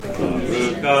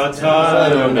Atah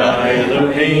Adonai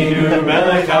Eloheinu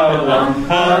melech haolam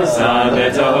hazan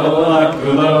et ha'olam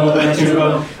kulo b'tshuva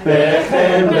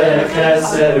b'chem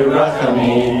b'chesed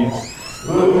u'rachamim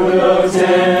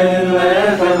u'noten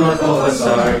lechem l'chol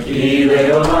basar ki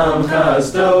le'olam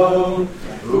chasdo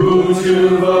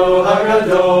u'tshuvo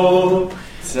hagadol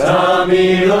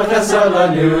Tami lo chasar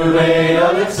lanu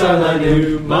le'alech sar lanu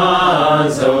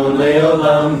ma'azon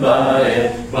le'olam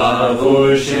ba'ed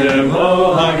Bavur shemo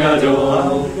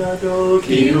hagadol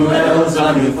Ki hu el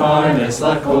zanu farnes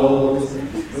lakol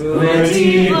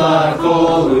U'metiv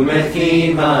lakol U'mechin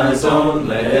mazon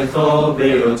Le'echol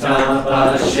be'otav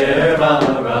asher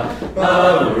bara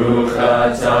Baruch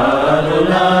atah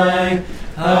Adonai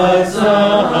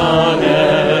Hazan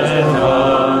et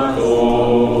hakol.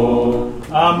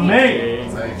 Amen.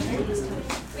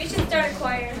 We should start a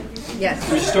choir. Yes.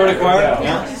 We should start a choir?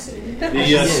 Yeah.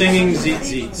 The singing Zeet.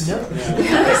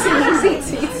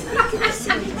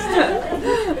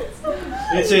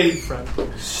 It's a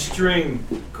string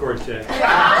quartet.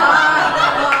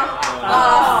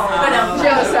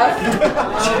 Joseph.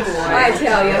 I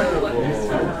tell you.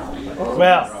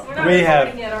 Well, we have.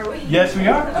 Yet, are we? Yes, we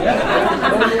are.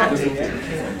 Yeah.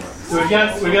 So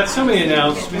we got so many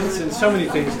announcements and so many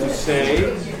things to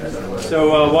say.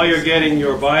 So while you're getting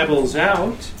your Bibles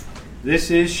out, this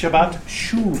is Shabbat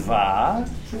Shuvah.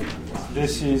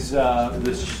 This is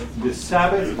the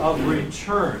Sabbath of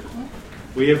return.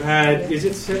 We have had, is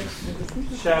it 6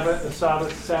 Sabbaths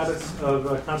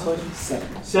of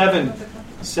consolation? 7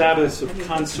 Sabbaths of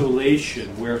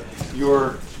consolation, where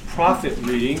your prophet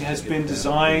reading has been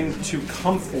designed to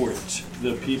comfort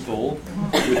the people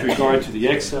with regard to the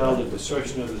exile, the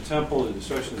destruction of the temple, the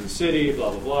destruction of the city,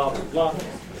 blah, blah, blah, blah, blah.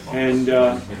 And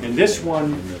this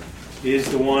one is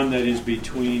the one that is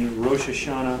between Rosh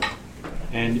Hashanah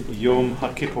and Yom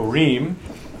HaKippurim.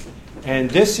 And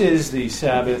this is the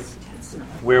Sabbath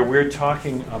where we're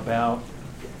talking about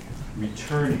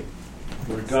returning,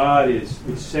 where God is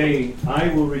saying, I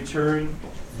will return,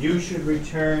 you should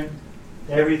return,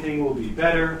 everything will be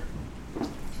better.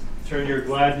 Turn your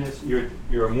gladness,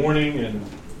 your mourning and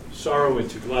sorrow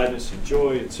into gladness and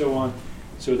joy and so on.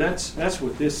 So that's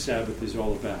what this Sabbath is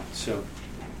all about. So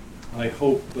I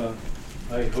hope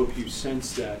you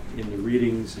sense that in the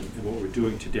readings and what we're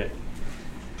doing today.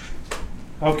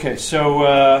 Okay, so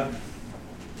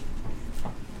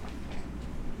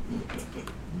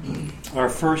our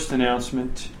first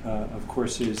announcement, of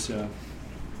course, is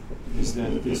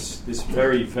that this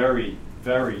very, very,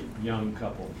 very young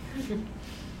couple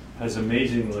has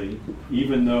amazingly,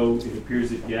 even though it appears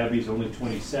that Gabby's only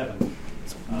 27,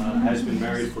 has been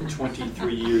married for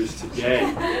 23 years today.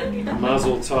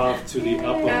 Mazel tov to the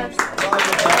Uphams.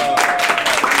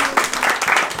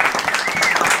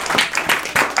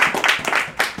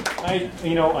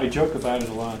 I joke about it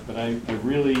a lot, but I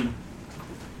really,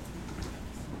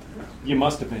 you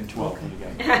must have been 12 when you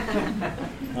got married.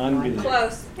 Unbelievable.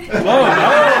 Close.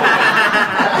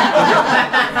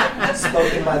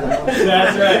 Spoken by the Lord.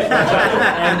 That's right.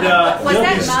 And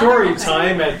there'll be story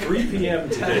time at 3 p.m.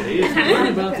 today. If you learn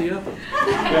about the Uphams.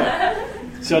 Yeah.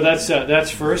 So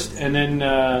that's first, and then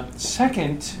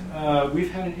second,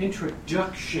 we've had an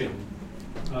introduction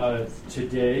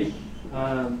today.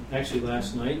 Actually,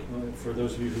 last night, for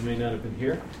those of you who may not have been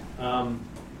here,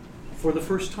 for the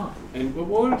first time. And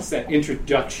what is that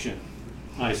introduction,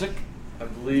 Isaac? I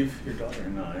believe your daughter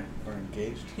and I are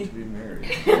engaged to be married.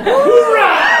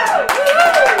 Hoorah!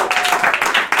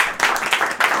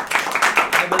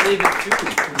 I believe it too.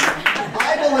 I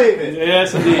believe it.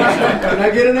 Yes, indeed. Can I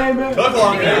get an amen? Hook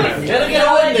along amen. Can I get a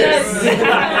witness?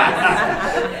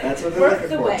 That's what they're Work looking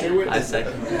the for. way. 2 witnesses. I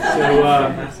second.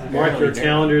 So mark your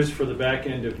calendars for the back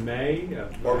end of May.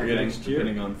 Or we're getting, next year.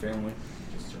 depending on family.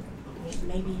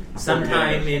 Maybe.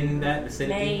 Sometime in that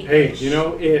vicinity. May. Hey,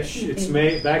 ish. It's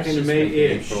May, back into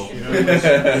May-ish.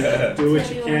 Just do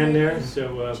what you can there.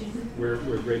 So we're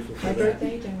grateful for My that.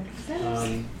 birthday, January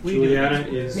 6th. Juliana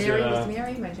is Mary is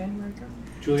Mary, my January girl.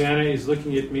 Juliana is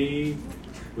looking at me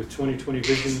with 20/20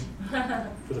 vision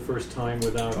for the first time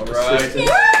without All right. assistance.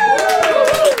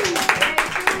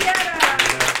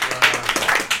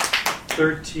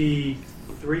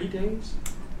 33 days?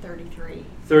 33.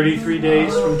 33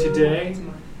 days from today.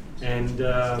 And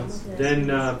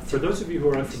then, for those of you who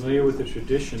are unfamiliar with the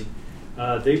tradition,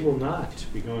 they will not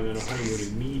be going on a honeymoon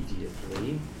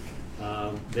immediately.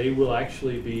 They will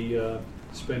actually be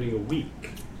spending a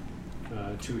week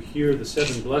to hear the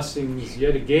 7 blessings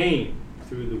yet again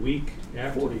through the week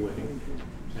after the wedding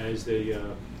as they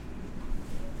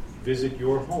visit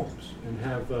your homes and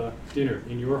have dinner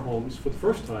in your homes for the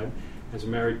first time as a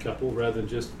married couple rather than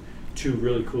just two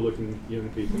really cool-looking young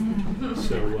people.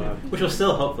 So Which will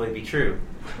still hopefully be true.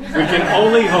 we can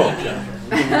only hope.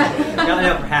 Not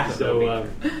enough for half of So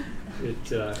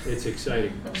it's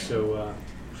exciting. So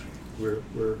we're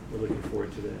looking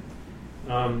forward to that.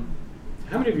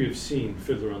 How many of you have seen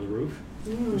Fiddler on the Roof?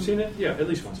 You've seen it? Yeah, at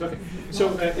least once. Okay.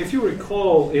 So if you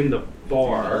recall, in the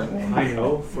bar, I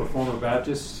know for former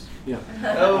Baptists, yeah,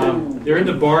 they're in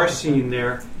the bar scene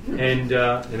there, and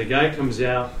a guy comes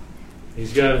out.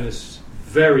 He's got this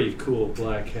very cool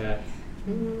black hat.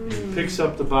 He picks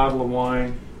up the bottle of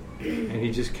wine, and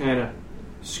he just kind of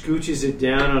scooches it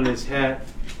down on his hat,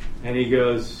 and he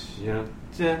goes, yeah.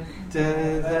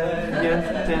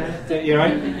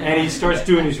 And he starts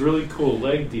doing these really cool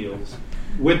leg deals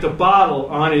with the bottle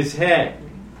on his head.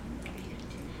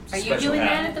 Are you doing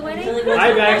that at the wedding?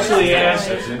 I've actually asked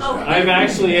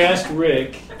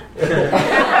Rick if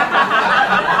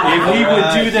he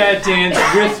would do that dance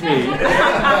with me,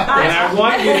 and I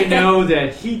want you to know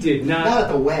that he did not. Not at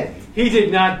the wedding. He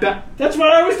did not. That's what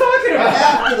I was talking about.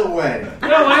 After the wedding.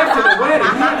 No, after the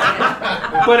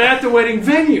wedding. But at the wedding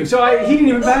venue. So he didn't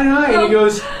even bat an eye. And he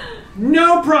goes,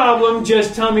 no problem.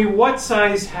 Just tell me what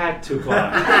size hat to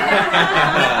buy.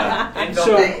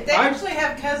 So they actually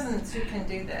have cousins who can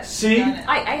do that. See?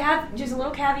 I have just a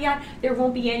little caveat. There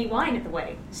won't be any wine at the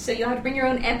wedding, so you'll have to bring your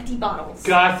own empty bottles.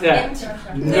 Got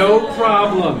that. No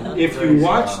problem. If you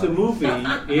watch the movie,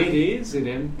 it is an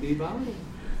empty bottle.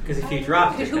 Because if you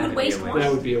drop it, Who would waste wine?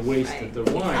 That would be a waste of the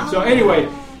wine. So anyway,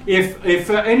 if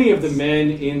any of the men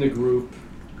in the group,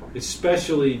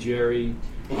 especially Jerry,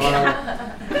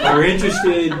 are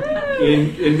interested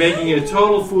in making a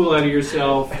total fool out of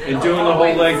yourself and doing the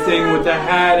whole leg thing with the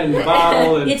hat and the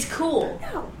bottle, and It's cool.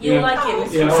 You'll like it.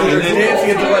 It's you know, cool.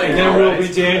 and then we'll be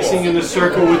dancing in the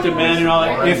circle with the men and all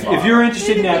that. If you're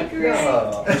interested in that,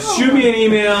 shoot me an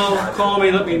email, call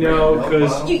me, let me know,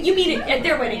 because You mean it at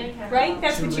their wedding, right?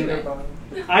 That's what you meant.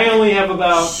 I only have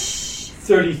about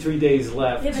 33 days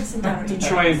left To to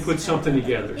try and put something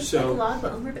together. It's like So log,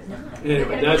 but over, but not.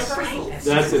 anyway, that's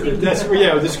it. That's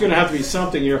yeah. There's going to have to be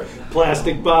something.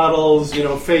 Plastic bottles,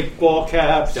 fake ball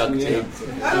caps. Duct tape.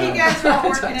 Oh, you guys are all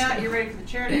working out. You're ready for the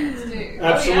chair dance too.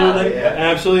 Absolutely,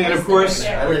 absolutely, and of course,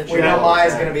 We know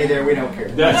Maya's going to be there. We don't care.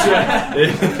 that's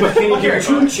right. But can you give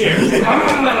 2 chairs?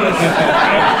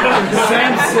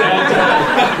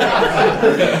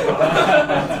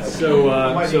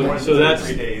 So that's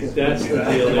the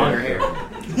deal Longer there.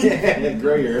 hair. Yeah,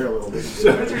 grow your hair a little bit.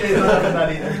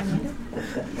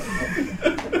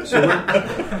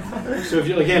 So if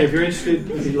you're interested,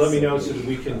 you let me know so that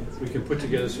we can put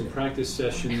together some practice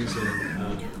sessions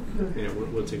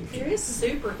and we'll take it. There is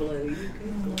super glue.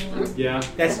 Yeah,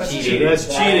 That's so cheating. that's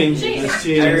cheating. That's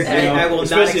cheating. I will not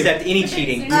Especially accept any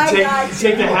cheating. You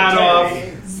take the hat off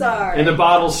Sorry. and the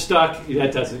bottle's stuck.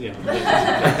 That doesn't.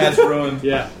 That's ruined.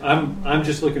 Yeah, I'm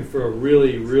just looking for a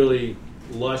really, really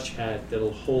lush hat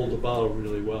that'll hold the bottle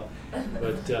really well.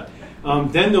 But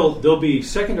then there'll be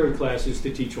secondary classes to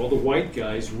teach all the white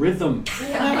guys rhythm.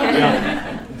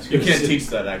 Yeah. You can't teach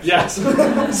that, actually. Yes,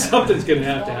 something's going to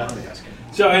have to happen.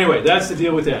 So anyway, that's the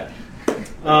deal with that.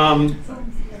 And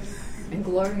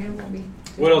Gloria will be.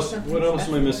 What else? What else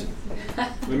am I missing?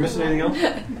 Am I missing anything else?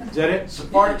 Is that it?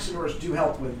 Sephardic singers do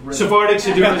help with rhythm. Sephardic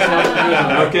should do this.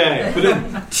 Okay.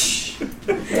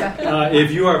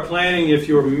 If you're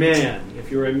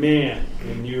a man,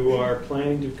 and you are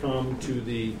planning to come to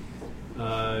the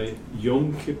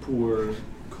Yom Kippur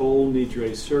Kol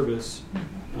Nidre service,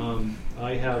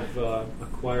 I have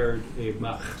acquired a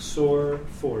machzor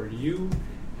for you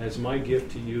as my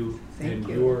gift to you and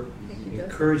your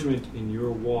encouragement in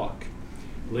your walk.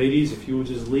 Ladies, if you will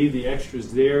just leave the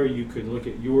extras there, you can look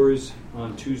at yours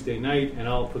on Tuesday night, and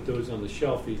I'll put those on the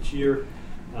shelf each year.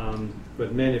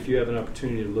 But men, if you have an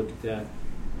opportunity to look at that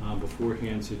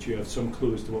beforehand so that you have some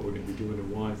clue as to what we're going to be doing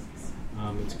and why,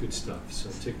 it's good stuff. So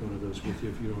take one of those with you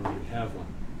if you don't already have one.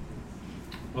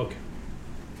 Okay.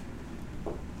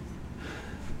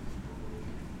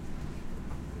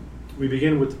 We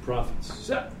begin with the prophets.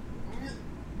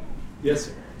 Yes,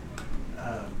 sir.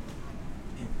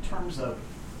 In terms of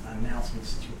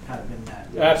announcements, you've kind of been that.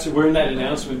 Absolutely, we're in that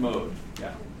announcement mode.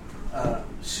 Yeah.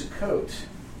 Sukkot.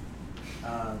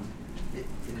 It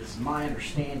is my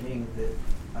understanding that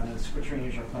I know the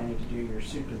Squitrinians are planning to do your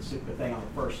soup and sukkah thing on the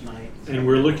first night. And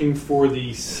we're looking for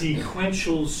the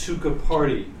sequential sukkah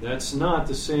party. That's not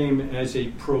the same as a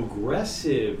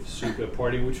progressive sukkah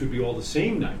party, which would be all the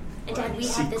same night. And Dad, we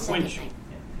have the second night.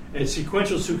 And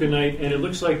sequential sukkah night, and it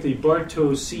looks like the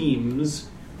Bartosets,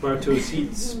 the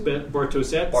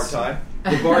Bartai,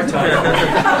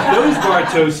 those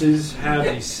Bartoses have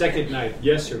a second night.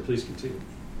 Yes, sir, please continue.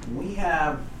 We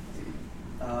have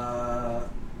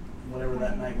whatever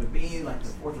that night would be, like the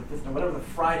 4th or 5th, or whatever the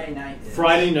Friday night is.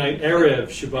 Friday night, Erev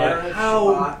Shabbat. Erev How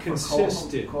Shabbat for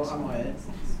consistent? Kol HaMoed.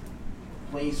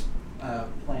 Please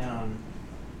plan on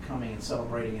coming and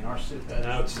celebrating in our sukkah.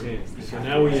 Outstanding. So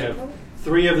now we have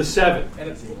 3 of the 7.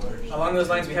 And along those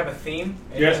lines, we have a theme.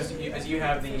 And Yes. As you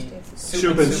have the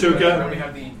Soup and Sukkah. we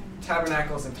have the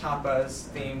Tabernacles and Tapas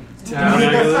theme.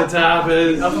 Tabernacle and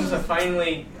Tapas. Elves have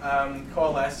finally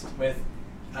coalesced with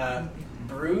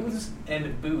brews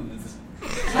and booths.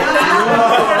 I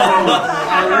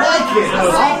like it.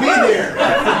 I'll be there.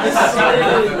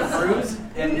 Brews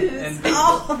and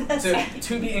booths. So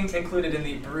to be included in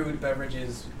the brewed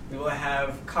beverages, we will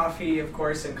have coffee, of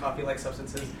course, and coffee-like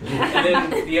substances, and then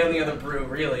the only other brew,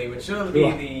 really, which will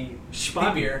be the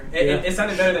beer. It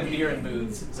sounded better than beer and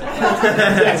booths. So.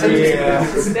 That's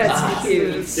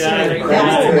cute. Brews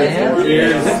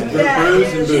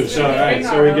and booths. All right,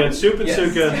 so we got soup and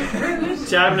sukkah,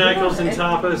 tabernacles and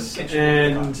tapas,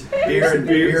 and Beer and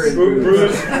booze.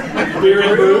 beer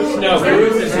and booze. No,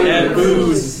 brews and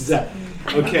booze.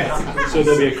 Okay, so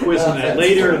there'll be a quiz on that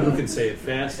later, and who can say it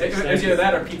fast? It's either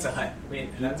that or Pizza Hut.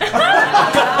 That's I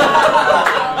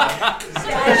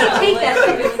should take that.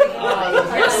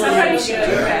 Somebody should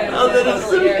do that. Oh, that is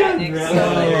so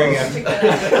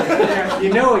good. You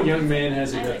know a young man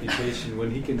has a reputation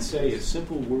when he can say a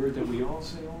simple word that we all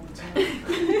say all the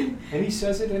time. And he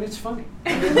says it and it's funny.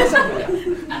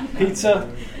 Pizza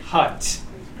Hut.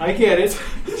 I get it.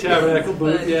 Tabernacle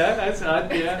booth. Yeah, that's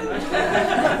hot. Yeah,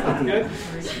 good.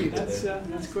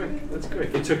 That's quick. That's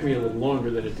quick. It took me a little longer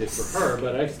than it did for her,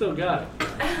 but I still got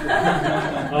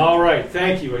it. All right.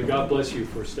 Thank you, and God bless you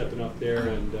for stepping up there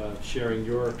and sharing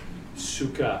your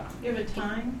sukkah. You have a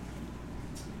time?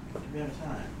 We have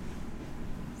time.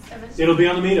 It'll be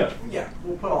on the meetup. Yeah,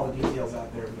 we'll put all the details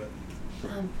out there, but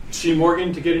See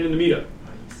Morgan to get it in the meetup.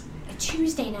 A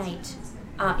Tuesday night.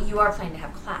 You are planning to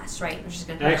have class, right? We're just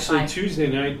going to Actually, Tuesday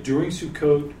night during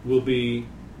Sukkot will be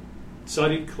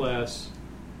study class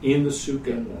in the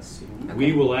sukkah. Okay.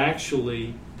 We will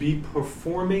actually be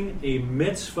performing a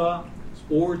mitzvah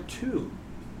or two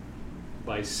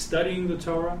by studying the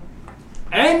Torah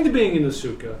and being in the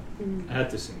sukkah at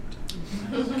the same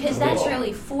time. Because that's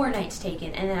really 4 nights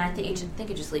taken, and then I think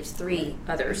it just leaves 3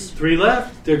 others. 3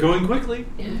 left. They're going quickly.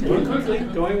 Going quickly.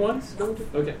 Going once. Going two.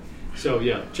 Okay. So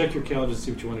yeah, check your calendar to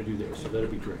see what you want to do there. So that'll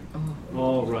be great.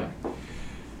 All right.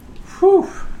 Whew.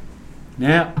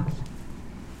 Now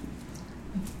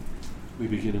we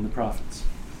begin in the prophets.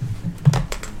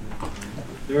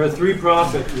 There are 3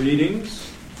 prophet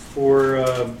readings for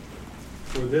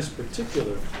this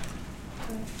particular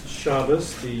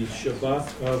Shabbos, the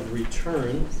Shabbat of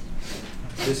Return.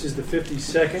 This is the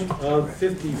 52nd of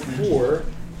 54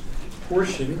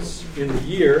 portions in the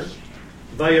year.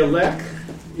 Vayelech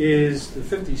is the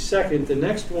 52nd. The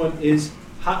next one is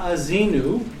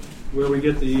Ha'azinu, where we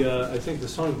get the, I think, the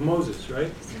Song of Moses,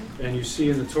 right? And you see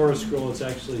in the Torah scroll it's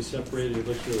actually separated. It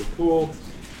looks really cool.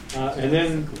 And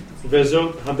then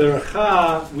Vezot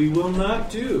HaBeracha we will not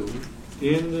do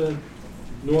in the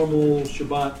normal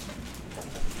Shabbat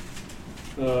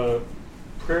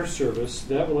prayer service.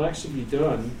 That will actually be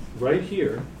done right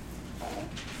here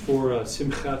for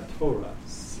Simchat Torah.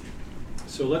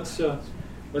 So let's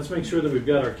make sure that we've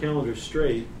got our calendar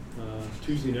straight.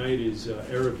 Tuesday night is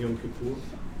Erev Yom Kippur.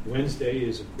 Wednesday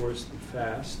is, of course, the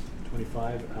fast,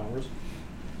 25 hours.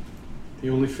 The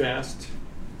only fast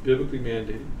biblically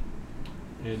mandated.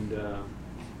 And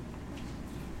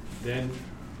then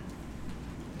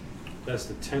that's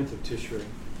the 10th of Tishrei.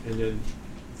 And then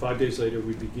 5 days later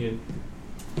we begin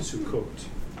Sukkot,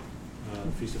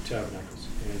 Feast of Tabernacles.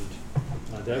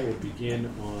 And that will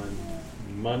begin on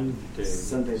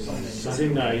Sunday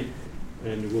night,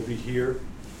 and we'll be here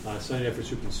Sunday night for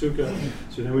Soup and Sukkah.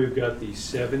 So then we've got the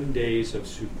 7 days of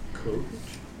Sukkot.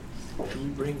 Can we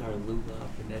bring our lulav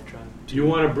and etrog? Do you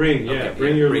want to bring? Yeah, Okay,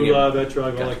 bring your bring lulav, it.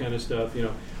 etrog, all that kind of stuff. You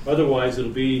know, otherwise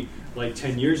it'll be like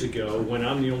 10 years ago when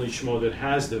I'm the only shmo that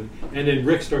has them, and then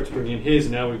Rick starts bringing his,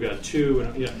 and now we've got 2.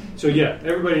 And so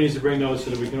everybody needs to bring those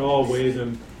so that we can all weigh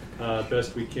them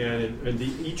best we can. And the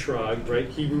etrog, right,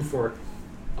 Hebrew for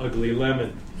ugly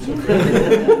lemon. So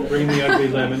bring the ugly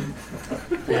lemon,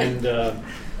 and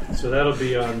so that'll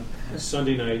be on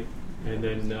Sunday night, and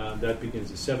then that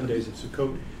begins the 7 days of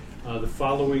Sukkot. The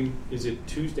following, is it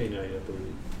Tuesday night, I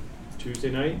believe?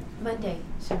 Tuesday night? Monday.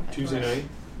 Tuesday night?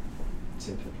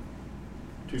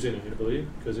 Tuesday night, I believe,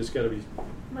 because it's got to be...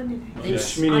 Monday night. Yeah,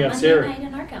 It's Shmini on Monday Atzeret. night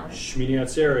in our calendar. Shmini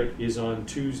Atzeret is on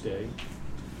Tuesday.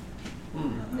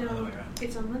 No,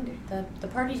 it's on Monday. The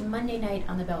party's Monday night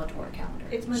on the Bellator calendar.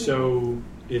 It's Monday. So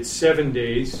it's 7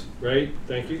 days, right?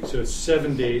 Thank you. So it's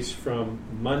 7 days from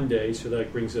Monday, so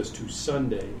that brings us to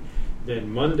Sunday.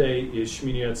 Then Monday is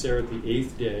Shmini Atzeret, the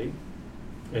 8th day.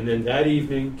 And then that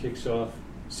evening kicks off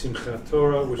Simchat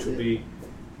Torah, which will be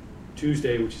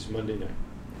Tuesday, which is Monday night.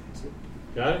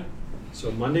 Got it?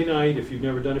 So Monday night, if you've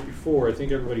never done it before, I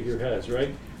think everybody here has,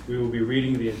 right? We will be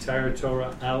reading the entire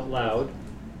Torah out loud.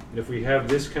 And if we have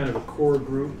this kind of a core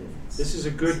group, this is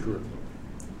a good group.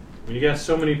 When you got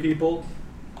so many people,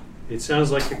 it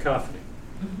sounds like cacophony.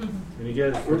 When you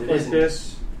get a group like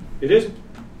this, it isn't.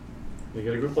 When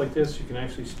you get a group like this, you can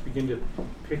actually begin to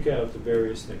pick out the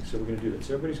various things. So we're going to do this.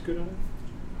 Everybody's good on it?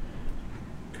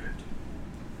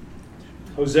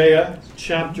 Good. Hosea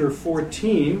chapter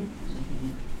 14.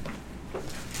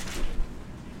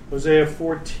 Hosea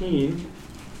 14.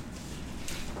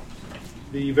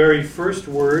 The very first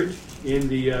word in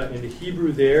the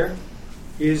Hebrew there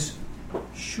is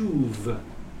shuv.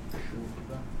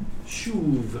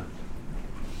 Shuv.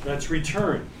 That's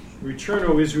return. Return,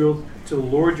 O Israel, to the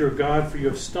Lord your God, for you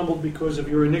have stumbled because of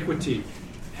your iniquity.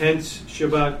 Hence,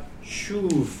 Shabbat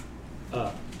shuv.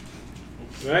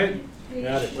 Right?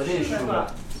 Got it. What is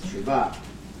Shuva? Shuva.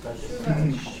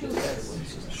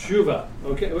 Shuva.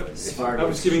 Okay. Sparta. I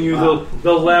was giving you the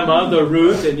lemma, the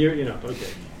root, and you're,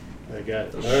 okay. I got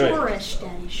it. All right. Shorish,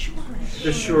 Daddy, Shorish.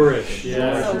 The shorish,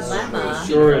 yeah. The lemma.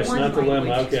 Shorish, One not the lemma.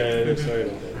 language. Okay, sorry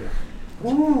about that.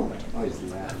 Always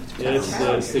laugh.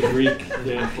 Yeah, it's the Greek.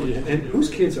 Yeah. And whose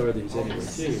kids are these anyway?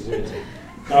 Gee whiz.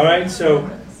 All right, so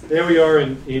there we are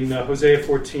in Hosea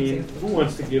 14. Who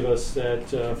wants to give us that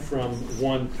from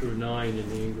 1 through 9 in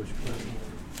the English version?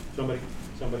 Somebody,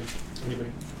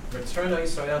 anybody? Return, O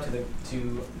Israel,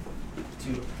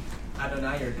 to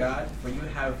Adonai your God, for you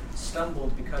have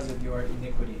stumbled because of your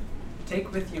iniquity.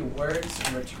 Take with you words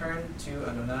and return to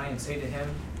Adonai and say to him,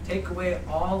 take away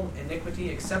all iniquity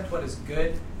except what is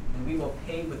good, and we will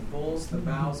pay with bulls the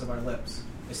vows of our lips.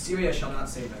 Assyria shall not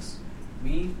save us.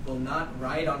 We will not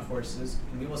ride on horses,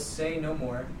 and we will say no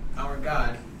more, our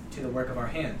God, to the work of our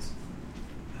hands.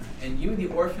 And you, the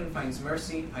orphan, finds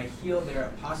mercy. I heal their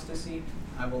apostasy.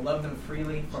 I will love them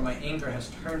freely, for my anger has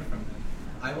turned from them.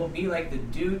 I will be like the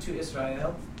dew to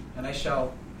Israel, and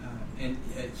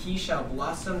he shall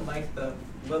blossom like the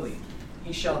lily.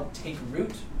 He shall take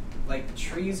root like the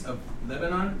trees of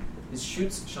Lebanon. His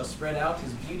shoots shall spread out.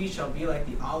 His beauty shall be like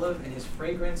the olive, and his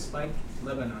fragrance like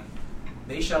Lebanon.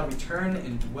 They shall return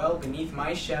and dwell beneath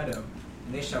my shadow,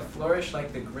 and they shall flourish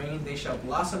like the grain. They shall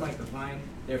blossom like the vine.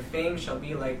 Their fame shall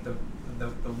be like the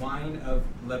wine of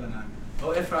Lebanon.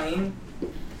 O Ephraim,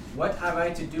 what have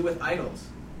I to do with idols?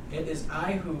 It is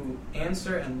I who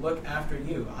answer and look after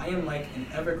you. I am like an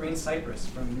evergreen cypress.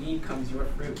 From me comes your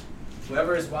fruit.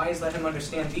 Whoever is wise, let him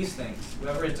understand these things.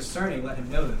 Whoever is discerning, let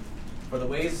him know them. For the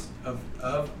ways of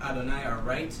Adonai are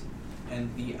right,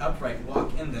 and the upright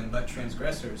walk in them, but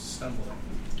transgressors stumble.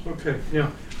 Okay.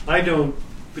 Now, I don't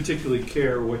particularly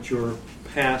care what your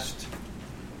past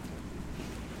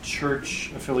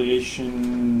church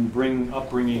affiliation,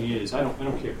 upbringing is. I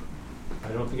don't care. I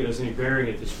don't think it has any bearing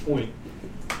at this point.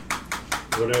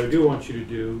 What I do want you to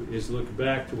do is look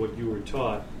back to what you were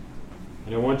taught,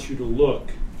 and I want you to look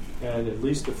at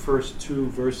least the first 2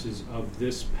 verses of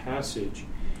this passage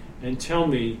and tell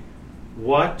me,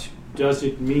 what does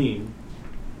it mean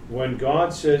when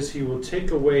God says he will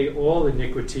take away all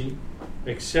iniquity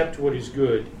except what is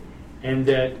good, and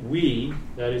that we,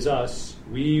 that is us,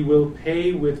 we will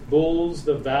pay with bulls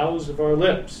the vows of our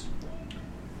lips?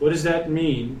 What does that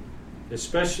mean?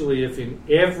 Especially if in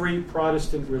every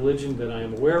Protestant religion that I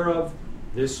am aware of,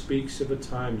 this speaks of a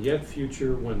time yet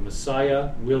future when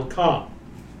Messiah will come.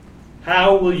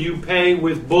 How will you pay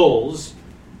with bulls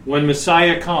when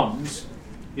Messiah comes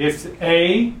if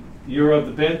A, you're of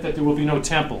the bent that there will be no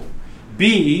temple,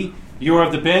 B, you're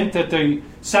of the bent that the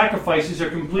sacrifices are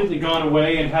completely gone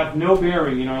away and have no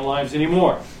bearing in our lives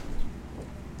anymore?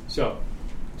 So,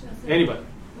 anybody?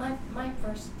 My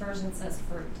first version says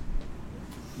fruit.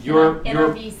 Your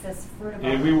NRV says fruit of our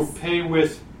and we will lips. pay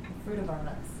with Fruit of our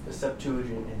lips. The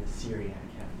Septuagint and the Syriac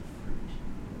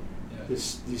have the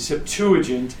fruit. the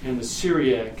Septuagint and the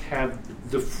Syriac have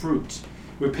the fruit.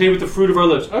 We pay with the fruit of our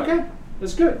lips. Okay,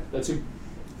 that's good. So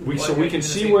we can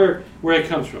see where it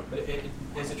comes from. But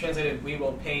is it translated, we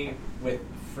will pay with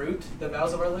fruit the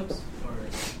vows of our lips?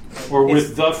 Or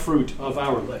with the fruit of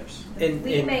our lips.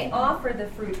 We may offer the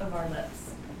fruit of our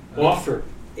lips. Offer.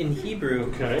 In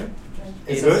Hebrew, Okay.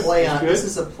 It's Good. a play on. Good. This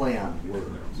is a play on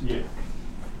words. Yeah.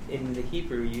 in the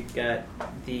Hebrew, you've got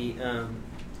the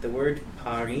word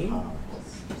parim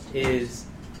is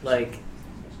like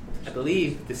I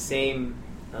believe, the same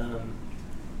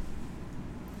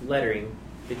lettering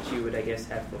that you would, I guess,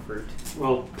 have for fruit.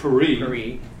 Well,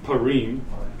 parim.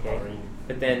 Okay.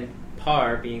 But then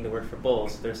par being the word for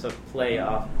bowls, there's a play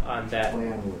off on that.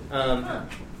 Play on word.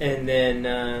 And then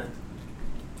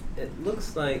it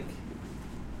looks like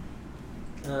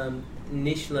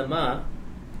nishlama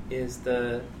is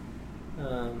the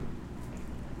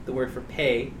word for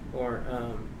pay or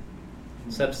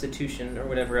substitution or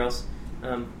whatever else.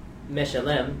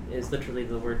 Meshalem is literally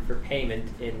the word for payment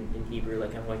in Hebrew,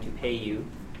 like I'm going to pay you.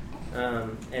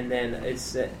 And then it's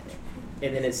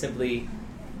simply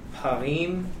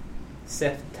parim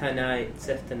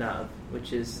seftanav,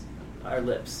 which is our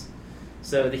lips.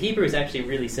 So the Hebrew is actually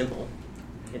really simple.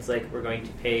 It's like we're going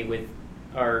to pay with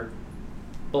our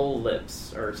bull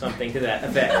lips or something to that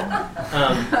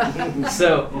effect.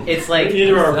 So it's like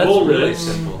either our that's bull really lips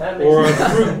simple. or our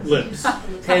fruit lips.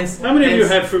 How many of you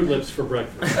had Fruit Lips for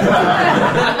breakfast? So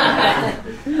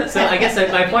I guess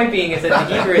my point being is that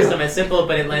the Hebrew is somewhat simple,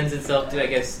 but it lends itself to, I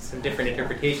guess, some different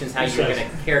interpretations how you're going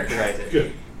to characterize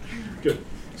it. Good.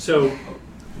 So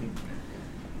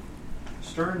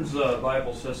Stern's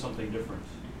Bible says something different,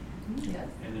 Yes.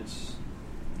 and it's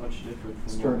much different from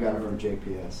Stern what got it we from were-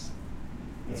 JPS.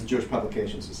 It's Jewish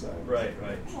Publication Society. Right.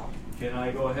 Can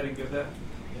I go ahead and give that?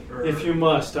 Or- if you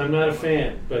must, I'm not a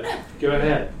fan, but go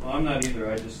ahead. Well, I'm not either.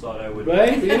 I just thought I would.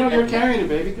 Right? You're carrying it,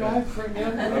 baby. Go ahead.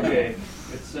 Okay.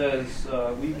 It says,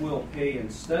 we will pay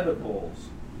instead of bowls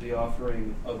the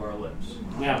offering of our lips.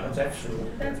 Now, That's actually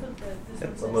That's what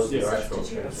that's what most of the art scrolls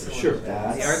substitute. say. sure.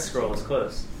 The art scroll is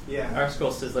close. Yeah. Art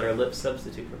scroll says let our lips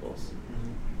substitute for bowls.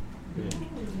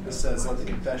 It says, let the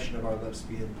confession of our lips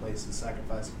be in place and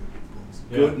sacrifice of your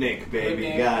peoples. Goodnik, baby,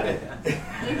 Goodnik. got it.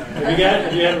 Have you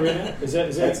had it written? Is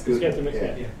that That's good. got the mix?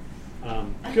 Yeah.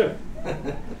 Good.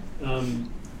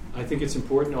 I think it's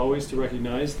important always to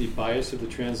recognize the bias of the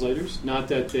translators. Not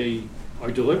that they are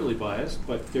deliberately biased,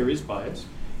 but there is bias.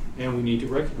 And we need to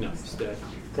recognize that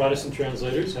Protestant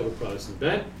translators have a Protestant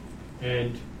bent,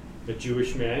 and a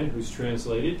Jewish man who's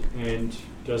translated and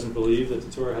doesn't believe that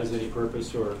the Torah has any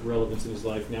purpose or relevance in his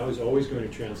life now is always going to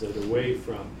translate away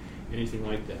from anything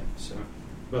like that. So,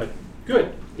 but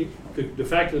good. The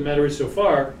fact of the matter is, so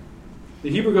far, the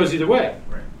Hebrew goes either way.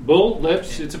 Right. Bull,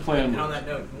 lips, it's a play on And on words. that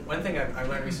note, one thing I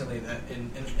learned recently that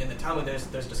in the Talmud there's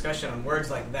discussion on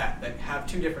words like that have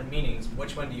two different meanings.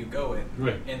 Which one do you go with?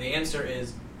 Right. And the answer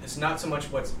is it's not so much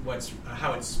what's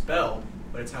how it's spelled,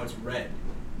 but it's how it's read.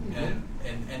 And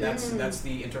that's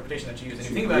the interpretation that you use. And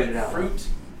if you think about it, fruit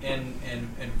and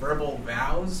verbal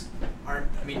vows aren't.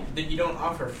 I mean, you don't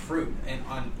offer fruit and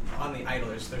on the idol.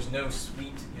 There's no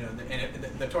sweet. And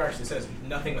the Torah actually says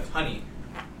nothing with honey.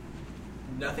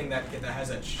 Nothing that has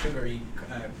that sugary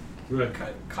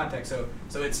context.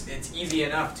 So it's easy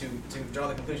enough to draw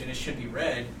the conclusion it should be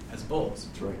read as bowls.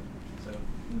 That's right. So.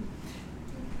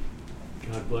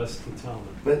 God bless the Talmud.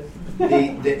 But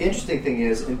the interesting thing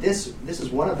is, and this is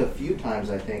one of the few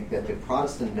times I think that the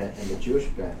Protestant bent and the Jewish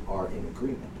bent are in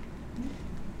agreement.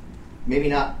 Maybe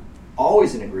not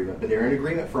always in agreement, but they're in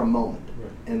agreement for a moment.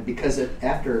 Right. And because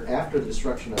after the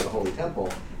destruction of the Holy Temple,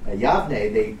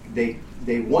 Yavne,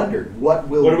 they wondered, what are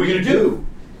we going to do?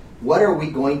 What are we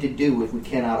going to do if we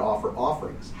cannot offer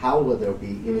offerings? How will there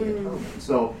be any atonement?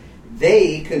 So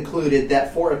they concluded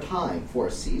that for a time, for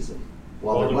a season,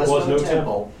 while there was no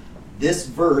temple, this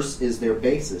verse is their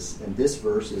basis, and this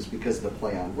verse is, because of the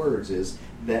play on words, is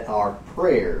that our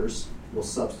prayers will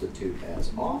substitute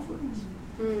as offerings.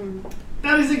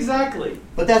 That is exactly.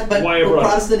 But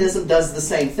Protestantism does the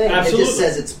same thing. Absolutely. It just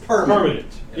says it's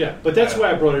permanent. Yeah, but that's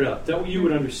why I brought it up. That you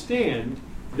would understand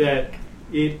that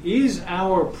it is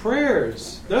our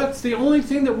prayers. That's the only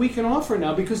thing that we can offer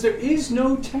now, because there is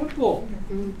no temple.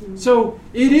 So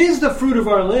it is the fruit of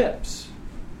our lips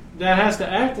that has to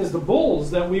act as the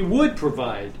bowls that we would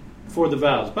provide for the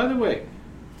vows. By the way,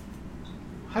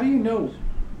 how do you know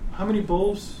how many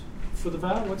bowls for the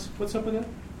vow? What's up with that?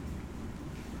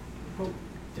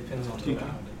 Depends on the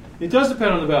vow. It does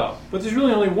depend on the vow, but there's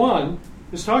really only one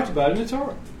that's talked about in the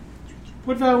Torah.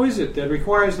 What vow is it that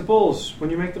requires the bowls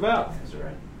when you make the vow?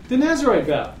 The Nazirite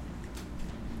vow.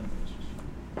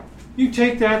 You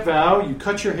take that vow, you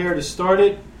cut your hair to start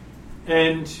it,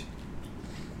 and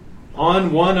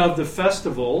on one of the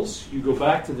festivals, you go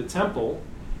back to the temple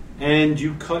and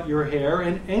you cut your hair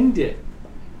and end it.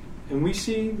 And we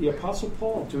see the Apostle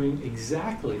Paul doing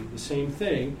exactly the same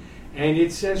thing. And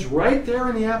it says right there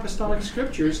in the Apostolic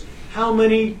Scriptures how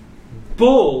many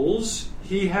bulls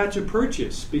he had to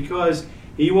purchase, because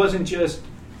he wasn't just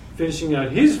finishing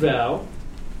out his vow.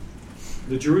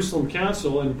 The Jerusalem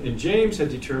Council and James had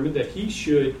determined that he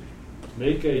should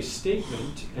make a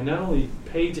statement and not only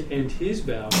pay to end his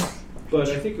vow, but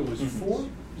I think it was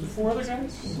four other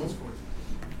guys?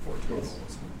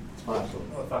 Five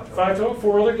total,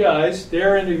 four other guys.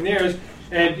 They're ending theirs.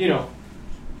 And,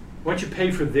 why don't you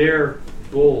pay for their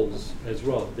bulls as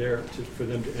well, for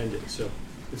them to end it. So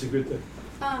it's a good thing.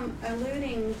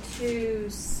 Alluding to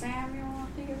Samuel, I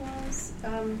think it was,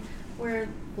 where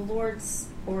the Lord's,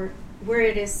 or where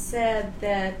it is said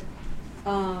that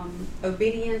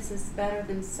obedience is better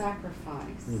than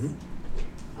sacrifice.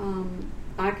 Mm-hmm.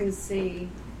 I can see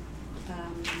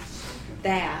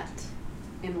that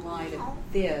in light of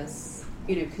this,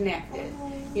 connected.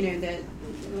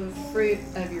 The fruit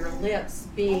of your lips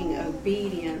being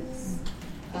obedience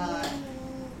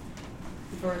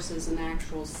versus an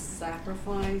actual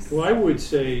sacrifice. Well, I would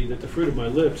say that the fruit of my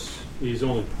lips is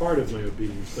only part of my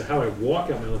obedience, but how I walk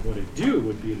out my life, what I do,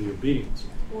 would be the obedience.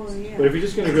 Well, yeah. But if you're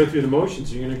just going to go through the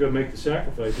motions, you're going to go make the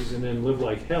sacrifices and then live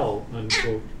like hell,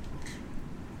 unquote.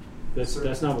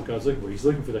 That's not what God's looking for. He's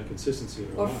looking for that consistency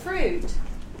in our life.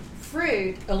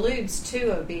 Fruit alludes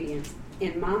to obedience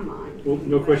in my mind. Well,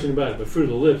 no question about it. But fruit of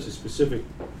the lips is specific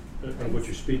of what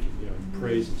you're speaking,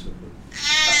 praise and so forth.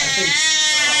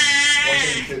 I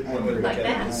think one way to look at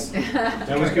it is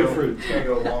that was good fruit. It's going to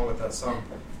go along with that song.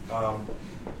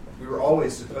 We were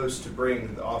always supposed to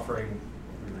bring the offering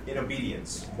in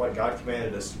obedience, what God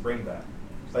commanded us to bring that.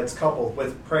 But it's coupled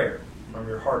with prayer from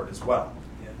your heart as well.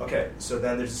 Okay, so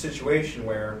then there's a situation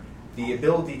where the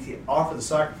ability to offer the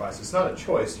sacrifice, it's not a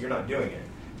choice, you're not doing it.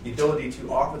 The ability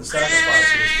to offer the sacrifice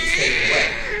is taken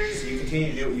away. So you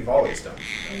continue to do what you've always done.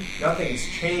 Nothing's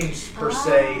changed per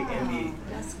se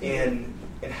in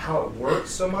how it works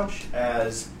so much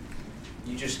as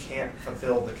you just can't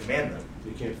fulfill the commandment.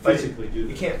 You can't physically do it.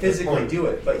 You can't physically do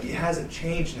it, but it hasn't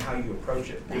changed in how you approach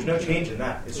it. There's no change in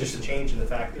that. It's just a change in the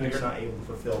fact that you're not able to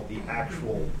fulfill the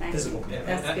actual physical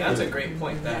commandment. That's a great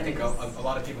point that I think a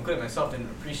lot of people, including myself, didn't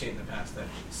appreciate in the past, that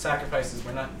sacrifices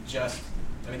were not just,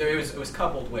 it was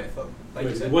coupled with, like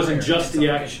you said. It wasn't just the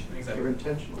action. Exactly. They were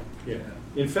intentional. Yeah.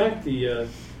 In fact, the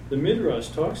Midrash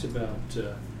talks about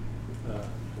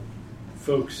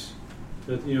folks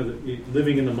that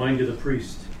living in the mind of the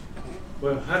priest.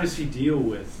 Well, how does he deal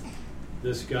with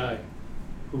this guy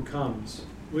who comes?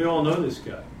 We all know this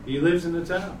guy. He lives in the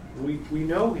town. We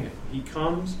know him. He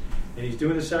comes and he's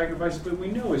doing the sacrifices, but we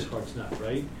know his heart's not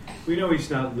right. We know he's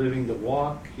not living the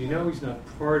walk. He's not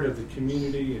part of the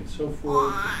community and so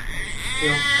forth.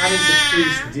 How does the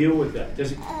priest deal with that?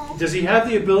 Does he have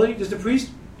the ability? Does the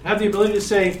priest have the ability to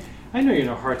say, "I know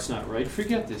your heart's not right.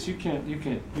 Forget this. You can't do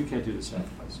the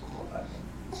sacrifice."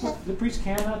 The priest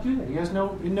cannot do that. He has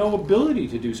no ability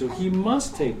to do so. He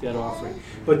must take that offering.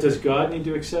 But does God need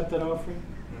to accept that offering?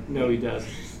 No, he doesn't.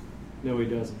 No, he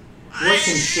doesn't.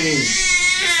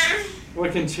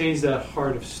 What can change that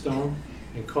heart of stone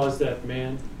and cause that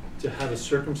man to have a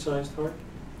circumcised heart?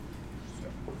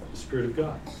 The Spirit of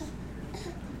God.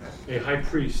 A high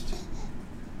priest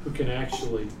who can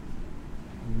actually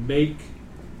make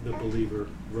the believer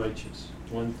righteous.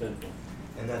 1:10.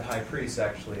 And that high priest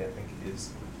actually, I think,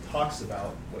 talks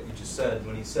about what you just said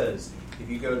when he says, if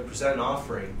you go to present an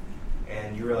offering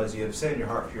and you realize you have sin in your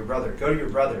heart for your brother, go to your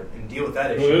brother and deal with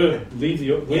that issue. Leave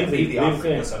the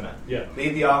offering. Yes, I meant. Yeah.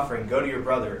 Leave the offering, go to your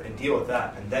brother and deal with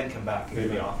that, and then come back and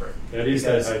give the offering. That is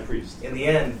that high priest. In the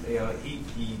end, he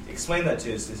explained that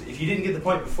to us. If you didn't get the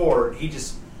point before, he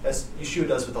just, as Yeshua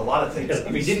does with a lot of things,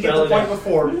 if you didn't get the point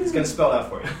before, he's going to spell it out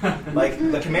for you. Like,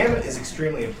 the commandment is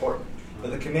extremely important. But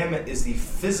the commandment is the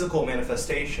physical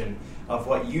manifestation of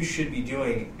what you should be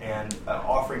doing and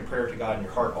offering prayer to God in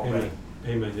your heart already.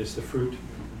 Amen. It's the fruit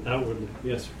outwardly.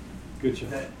 Yes, sir. Good job.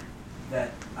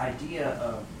 That idea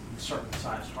of the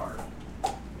circumcised heart,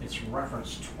 it's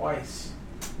referenced twice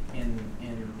in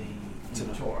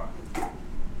the Torah.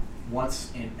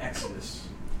 Once in Exodus,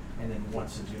 and then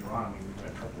once in Deuteronomy, we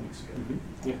read a couple weeks ago.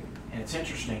 Mm-hmm. Yeah. And it's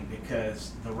interesting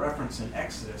because the reference in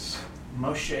Exodus,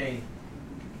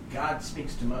 God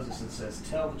speaks to Moses and says,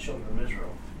 "Tell the children of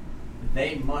Israel,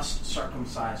 they must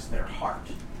circumcise their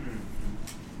heart."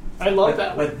 I love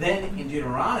that. But then in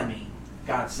Deuteronomy,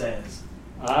 God says,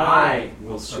 "I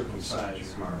will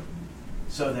circumcise your heart."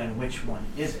 So then which one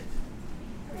is it?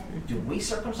 Do we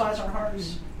circumcise our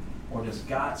hearts, or does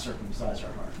God circumcise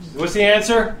our hearts? What's the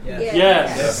answer?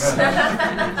 Yes.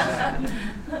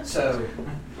 So,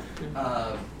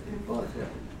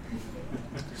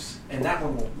 and that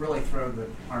one will really throw the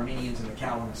Armenians and the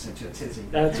Calvinists into a tizzy.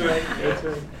 That's right. That's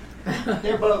right.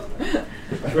 They're both.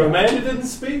 For a man who didn't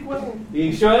speak well,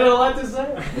 he sure had a lot to say.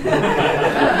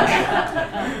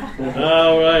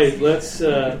 All right, let's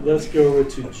go over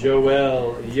to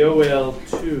Joel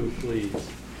 2, please.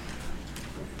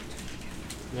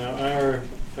 Now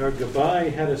our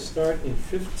Gabai had to start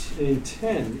in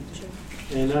 10,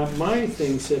 and my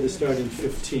thing said to start in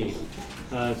 15.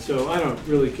 So I don't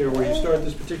really care where you start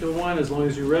this particular one, as long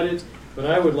as you read it. But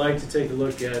I would like to take a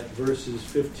look at verses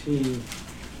 15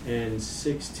 and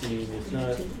 16, if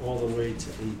not all the way to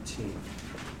 18.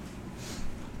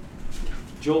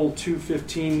 Joel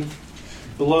 2:15,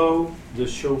 blow the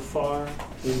shofar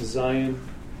in Zion,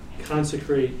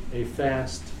 consecrate a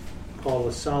fast, call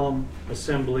a solemn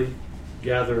assembly,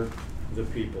 gather the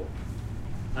people.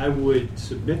 I would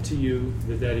submit to you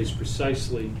that that is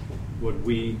precisely what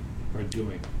we are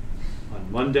doing.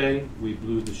 On Monday, we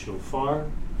blew the shofar.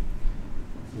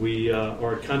 We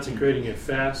are consecrating a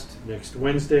fast. Next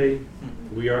Wednesday,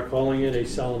 we are calling it a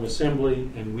solemn assembly,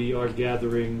 and we are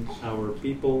gathering our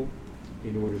people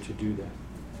in order to do that.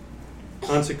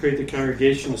 Consecrate the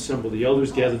congregation, assemble the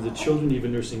elders, gather the children,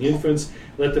 even nursing infants.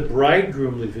 Let the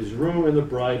bridegroom leave his room and the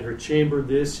bride her chamber.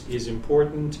 This is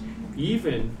important,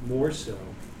 even more so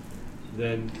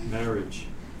than marriage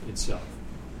itself.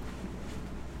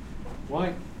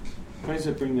 Why does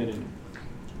that bring that in?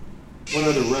 What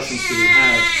other reference do we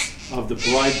have of the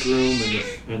bridegroom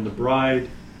and the bride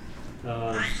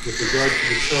with regard to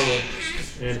the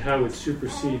Torah and how it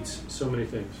supersedes so many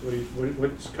things?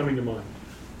 What's coming to mind?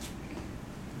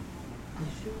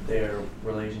 Their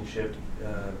relationship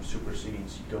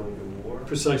supersedes going to war.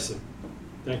 Precisely.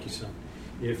 Thank you, son.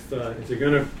 If they're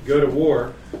going to go to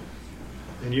war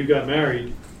and you got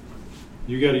married,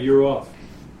 you got a year off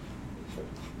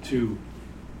to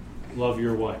love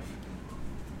your wife.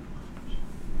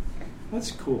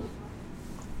 That's cool.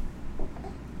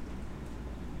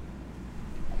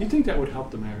 You think that would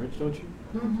help the marriage, don't you?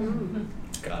 Mm-hmm.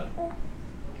 Got it.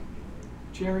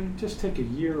 Jerry, just take a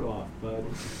year off, bud.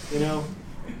 You know,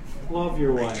 love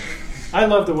your wife. I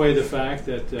love the fact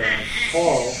that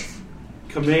Paul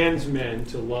commands men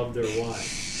to love their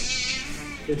wives.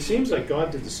 It seems like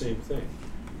God did the same thing,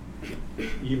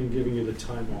 even giving you the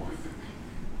time off.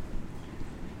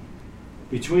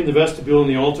 Between the vestibule and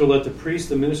the altar, let the priests,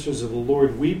 the ministers of the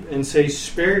Lord, weep and say,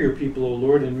 spare your people, O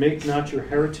Lord, and make not your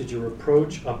heritage a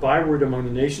reproach, a byword among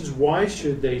the nations. Why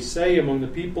should they say among the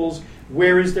peoples,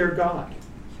 where is their God?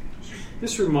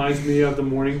 This reminds me of the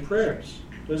morning prayers.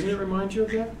 Doesn't it remind you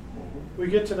of that? We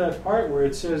get to that part where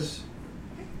it says,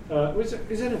 is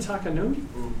that in Takanun?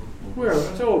 Where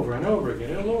it's over and over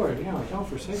again. Oh Lord, don't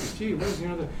forsake us. Gee,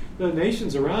 the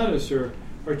nations around us are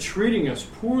treating us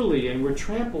poorly, and we're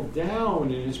trampled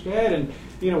down, and it's bad. And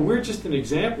we're just an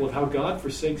example of how God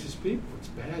forsakes His people. It's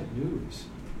bad news.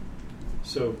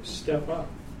 So step up.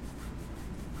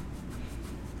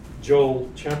 Joel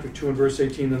chapter 2 and verse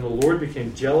 18. Then the Lord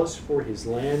became jealous for His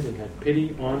land and had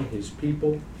pity on His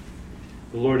people.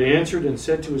 The Lord answered and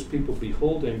said to His people,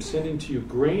 behold, I am sending to you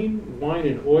grain, wine,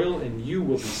 and oil, and you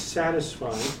will be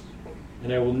satisfied,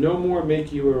 and I will no more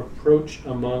make you a reproach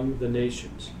among the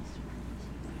nations.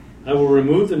 I will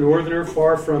remove the northerner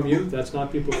far from you. That's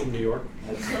not people from New York.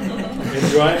 And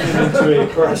drive him into a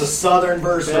parched... That's a southern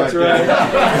verse. That's right.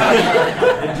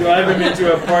 And drive him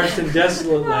into a parched and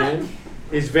desolate land.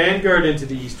 His vanguard into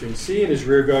the eastern sea, and his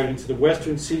rearguard into the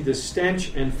western sea. The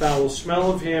stench and foul smell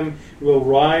of him will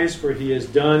rise, for he has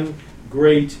done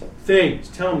great things.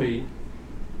 Tell me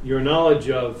your knowledge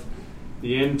of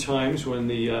the end times when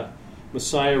the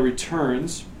Messiah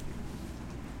returns.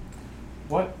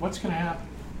 What's going to happen?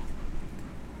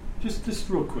 Just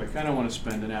real quick. I don't want to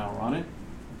spend an hour on it.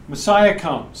 Messiah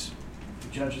comes.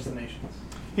 He judges the nations.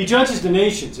 He judges the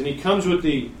nations, and he comes with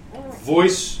the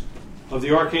voice of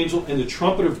the archangel and the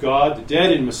trumpet of God. The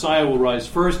dead in Messiah will rise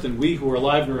first, and we who are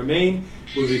alive and remain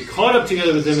will be caught up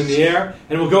together with them in the air,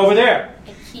 and we'll go over there.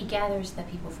 And He gathers the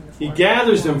people from the four He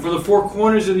gathers them from the four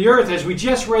corners of the earth, as we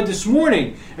just read this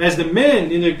morning, as the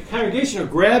men in the congregation are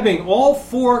grabbing all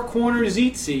four corners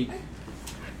eatzi,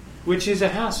 which is a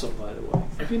hassle, by the way.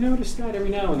 Have you noticed that every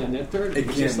now and then? That third one,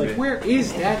 it's just like, where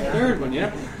is that third one?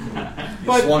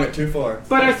 But swung it too far.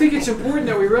 But I think it's important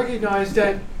that we recognize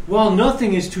that while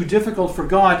nothing is too difficult for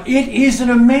God, it is an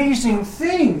amazing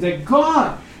thing that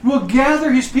God will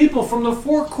gather His people from the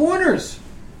four corners,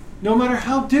 no matter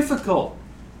how difficult.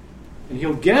 And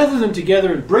He'll gather them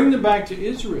together and bring them back to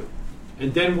Israel.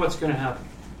 And then what's going to happen?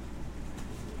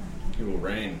 He will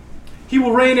reign. He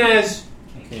will reign as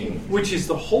King. Which is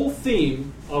the whole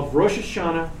theme of Rosh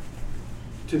Hashanah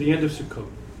to the end of Sukkot.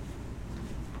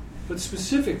 But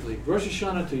specifically, Rosh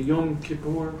Hashanah to Yom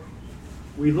Kippur,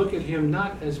 we look at Him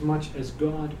not as much as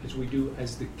God as we do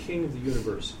as the King of the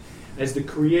universe, as the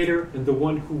Creator and the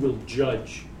one who will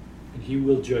judge, and He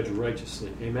will judge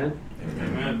righteously. Amen?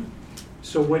 Amen.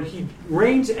 So when He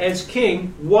reigns as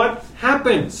King, what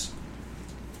happens?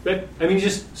 But, I mean,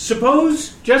 just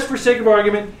suppose, just for sake of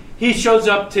argument, he shows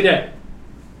up today.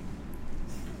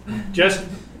 Just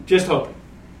hoping.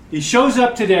 He shows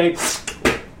up today,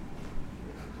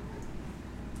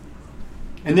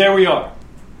 and there we are.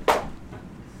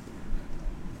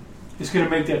 It's going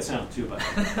to make that sound too, buddy.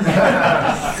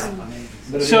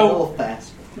 But it'll be a little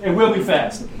fast. It will be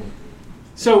fast.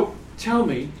 So tell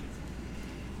me,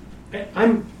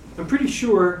 I'm pretty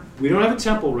sure we don't have a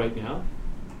temple right now,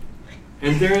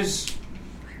 and there's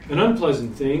an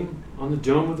unpleasant thing on the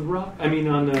Dome of the Rock. I mean,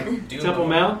 on the Temple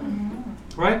Mount,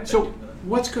 right? So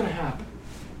what's going to happen?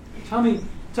 Tell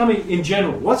me in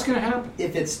general, what's going to happen?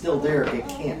 If it's still there, it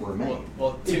can't remain.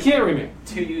 Well, it can't remain.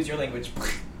 To use your language.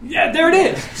 Yeah, there it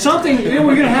is. Something.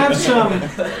 We're going to have some.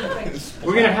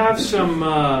 We're going to have some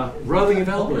rubbing of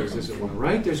elbows, as it were,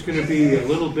 right? There's going to be a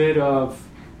little bit of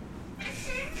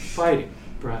fighting,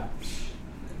 perhaps.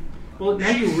 Well,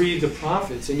 now you read the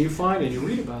prophets, and you find and you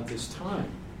read about this time.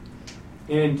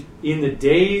 And in the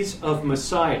days of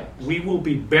Messiah, we will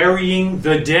be burying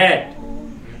the dead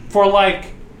for like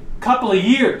a couple of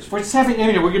years. For 7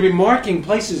 years, we're going to be marking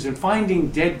places and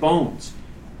finding dead bones.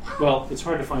 Well, it's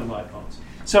hard to find live bones.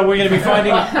 So we're going to be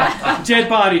finding dead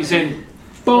bodies and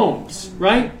bones,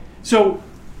 right? So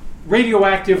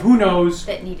radioactive, who knows?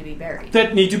 That need to be buried.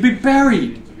 That need to be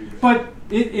buried. But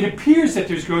it appears that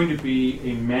there's going to be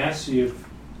a massive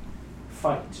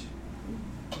fight.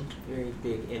 Very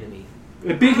big enemy.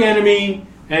 A big enemy,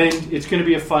 and it's going to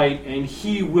be a fight, and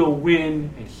he will win,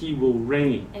 and he will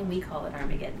reign. And we call it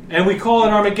Armageddon. And we call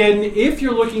it Armageddon. If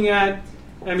you're looking at,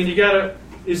 I mean, you got to,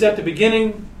 is that the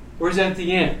beginning or is that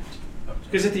the end?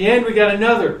 Because at the end we got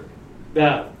another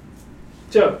battle.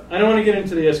 So, I don't want to get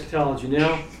into the eschatology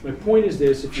now. My point is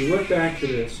this, if you look back to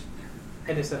this.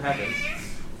 And it so happens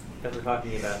that we're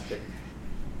talking about the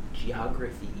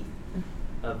geography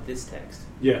of this text.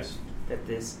 Yes. That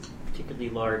this particularly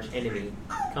large enemy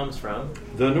comes from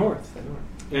the north.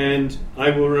 And I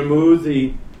will remove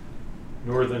the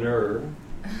northerner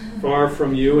far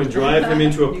from you and drive him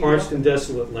into a parched and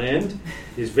desolate land,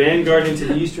 his vanguard into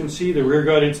the eastern sea, the rear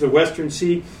guard into the western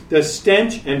sea. The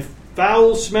stench and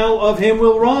foul smell of him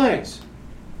will rise,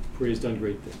 for he has done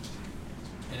great things.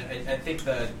 And I think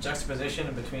the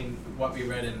juxtaposition between what we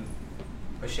read in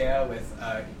Hosea with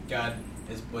God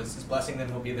was blessing them,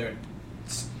 he'll be their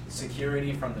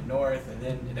security from the north, and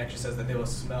then it actually says that they will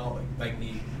smell like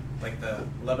the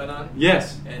Lebanon.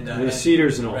 Yes, and the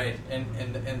cedars and all. Right, and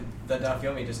the Daf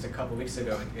Yomi just a couple weeks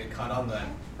ago, it caught on that.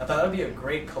 I thought that would be a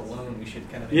great cologne. We should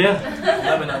kind of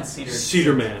Lebanon cedar.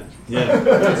 Cedar man. Yeah.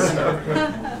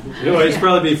 It's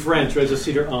probably be French, right? It's a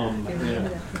cedar. Yeah.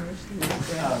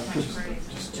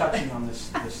 Just touching on this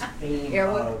theme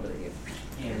of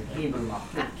in Hebrew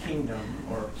kingdom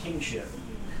or kingship,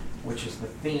 which is the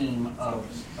theme of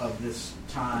this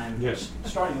time. Yes.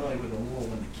 Starting really with the rule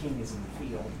when the king is in the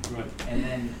field. Right. And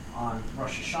then on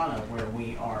Rosh Hashanah, where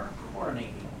we are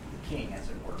coronating the king, as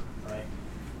it were, right?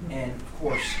 And of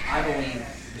course, I believe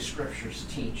the scriptures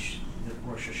teach that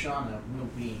Rosh Hashanah will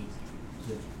be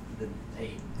the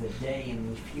day in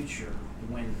the future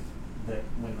when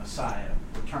Messiah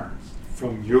returns.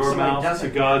 From your mouth to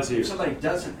God's ears. If somebody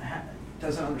doesn't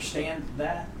understand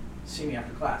that, see me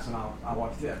after class, and I'll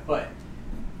walk through that. But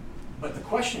the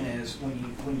question is, when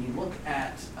you look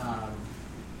at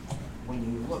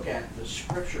the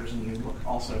scriptures, and you look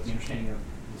also at the understanding of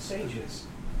the sages,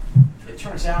 it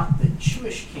turns out that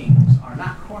Jewish kings are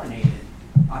not coronated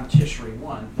on Tishrei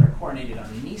 1; they're coronated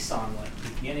on Nisan 1, the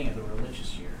beginning of the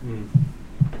religious year. Mm.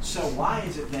 So why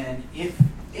is it then, if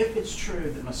it's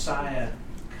true that Messiah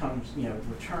comes,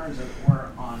 returns, as it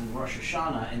were, on Rosh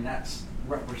Hashanah, and that's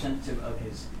representative of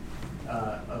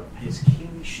his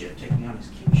kingship, taking on his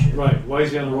kingship. Right. Why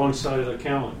is he on the wrong side of the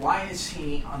calendar? Why is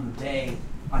he on the day,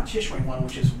 on Tishrei 1,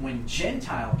 which is when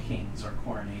Gentile kings are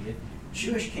coronated,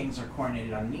 Jewish kings are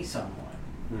coronated on Nisan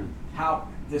 1? How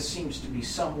this seems to be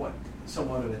somewhat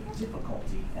of a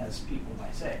difficulty, as people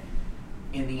might say.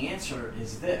 And the answer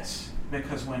is this,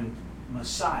 because when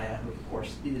Messiah, who of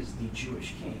course is the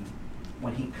Jewish king,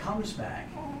 when he comes back,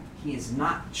 he is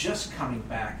not just coming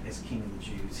back as King of the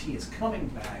Jews, he is coming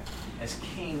back as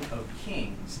King of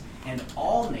Kings, and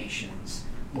all nations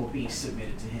will be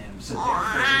submitted to him. So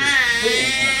therefore it is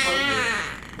fitting and appropriate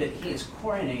that he is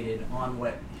coronated on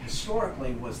what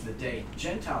historically was the day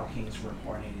Gentile kings were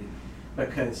coronated,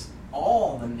 because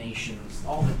all the nations,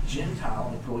 all the Gentile,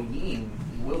 the Goyim,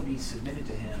 will be submitted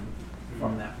to him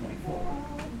from that point forward.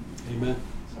 Amen.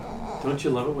 Don't you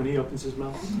love it when he opens his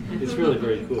mouth? It's really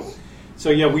very cool. So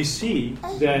yeah, we see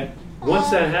that once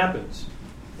that happens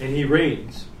and he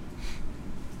reigns,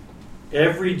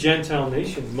 every Gentile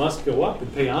nation must go up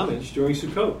and pay homage during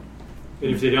Sukkot.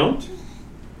 And if they don't,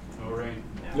 No rain.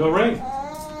 no rain.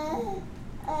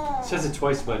 It says it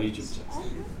twice about Egypt.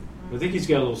 I think he's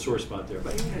got a little sore spot there.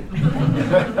 But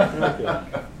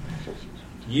okay.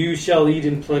 You shall eat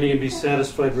in plenty and be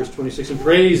satisfied, verse 26, and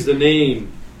praise the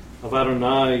name of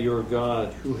Adonai your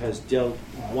God, who has dealt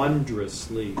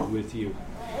wondrously with you.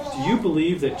 Do you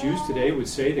believe that Jews today would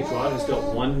say that God has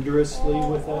dealt wondrously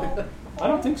with them? I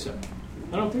don't think so.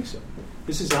 I don't think so.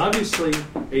 This is obviously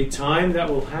a time that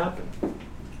will happen,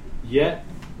 yet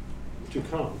to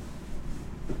come.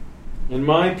 And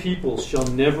my people shall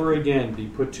never again be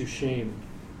put to shame.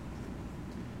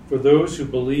 For those who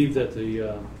believe that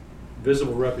the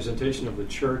visible representation of the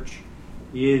church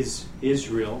is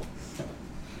Israel,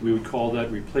 we would call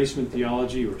that replacement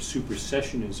theology or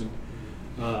supersessionism.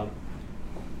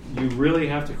 You really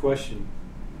have to question,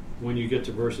 when you get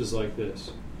to verses like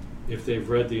this, if they've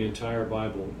read the entire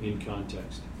Bible in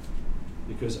context.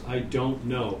 Because I don't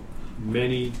know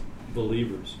many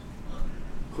believers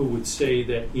who would say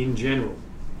that in general,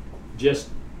 just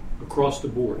across the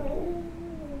board,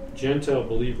 Gentile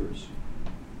believers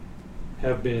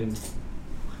have been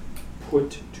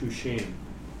put to shame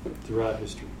throughout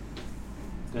history.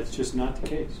 That's just not the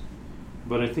case.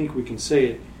 But I think we can say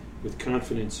it with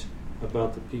confidence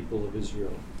about the people of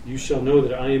Israel. You shall know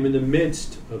that I am in the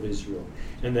midst of Israel,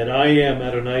 and that I am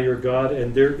Adonai your God,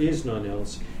 and there is none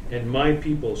else, and my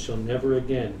people shall never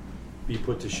again be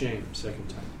put to shame. Second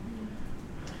time.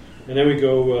 And then we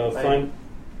go find...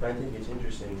 I think it's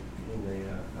interesting in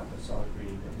the apostolic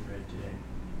reading that we read today,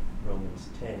 Romans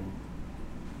 10,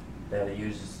 that it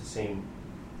uses the same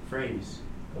phrase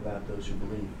about those who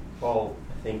believe. Paul,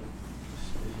 I think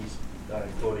he's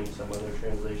quoting some other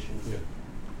translation,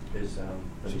 is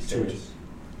when he says,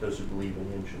 those who believe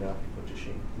in him should not be put to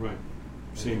shame. Right.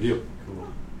 Same deal. Cool.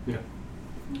 Yeah.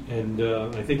 And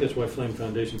I think that's why Flame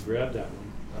Foundation grabbed that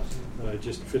one. It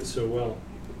just fits so well.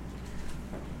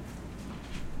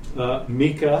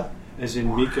 Micah, as in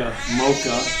Micah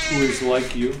Mocha, who is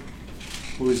like you,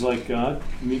 who is like God.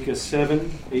 Micah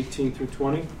 7, 18 through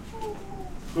 20.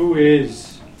 Who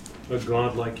is a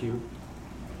God like you,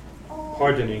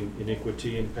 pardoning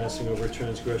iniquity and passing over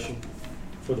transgression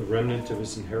for the remnant of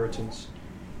his inheritance?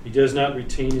 He does not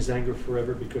retain his anger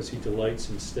forever because he delights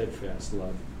in steadfast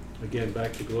love. Again,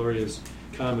 back to Gloria's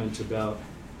comment about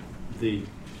the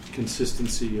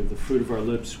consistency of the fruit of our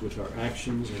lips with our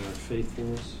actions and our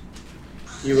faithfulness.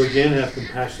 He will again have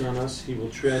compassion on us. He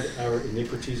will tread our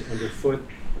iniquities underfoot.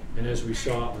 And as we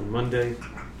saw on Monday,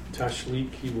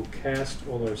 Tashlik, he will cast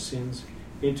all our sins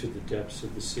into the depths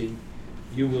of the sea.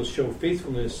 You will show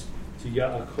faithfulness to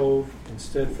Yaakov and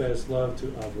steadfast love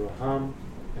to Abraham,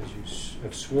 as you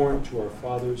have sworn to our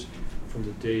fathers from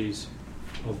the days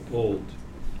of old.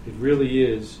 It really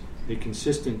is a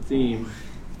consistent theme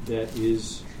that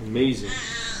is amazing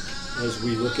as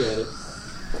we look at it.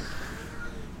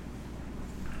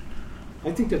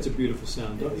 I think that's a beautiful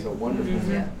sound, don't you? It's a wonderful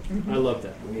sound. I love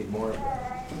that. We need more of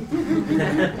that.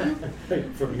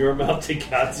 From your mouth to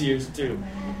God's ears, too.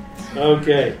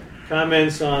 Okay.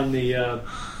 Comments on the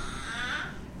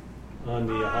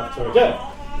Haftarah.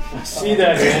 Yeah. I see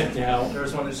that hand now. There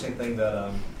was one interesting thing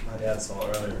that my dad saw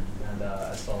earlier, and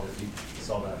I saw that he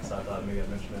saw that, so I thought maybe I'd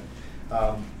mention it.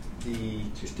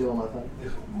 You're still on my phone?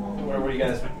 Where were you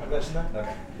guys mention that?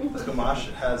 Okay. The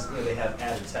Chumash has, they have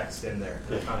added text in there.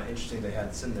 They're kind of interesting they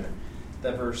had this in there.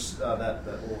 That verse, that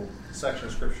little section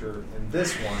of scripture in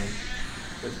this one,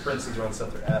 with parentheses around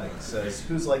stuff they're adding, says,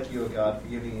 "Who's like you, O God,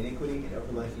 forgiving iniquity and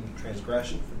overlooking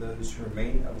transgression for those who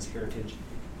remain of his heritage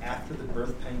after the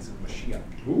birth pangs of Mashiach.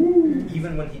 Ooh.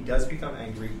 Even when he does become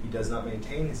angry, he does not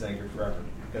maintain his anger forever,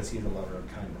 because he is a lover of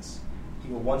kindness.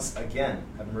 He will once again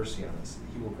have mercy on us.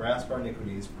 He will grasp our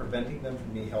iniquities, preventing them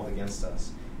from being held against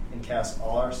us, and cast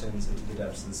all our sins into the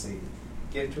depths of the sea.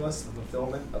 Give to us the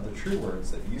fulfillment of the true words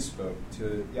that you spoke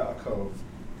to Yaakov,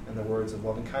 and the words of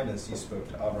loving kindness you spoke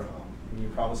to Abraham, when you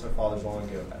promised our fathers long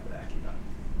ago at the Akidah."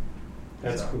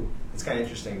 That's cool. It's kind of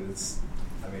interesting.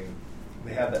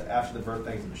 They have that after the birth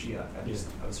pangs of Mashiach.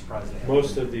 I was surprised they had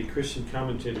Most of the Christian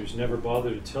commentators never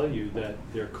bother to tell you that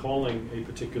they're calling a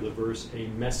particular verse a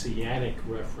messianic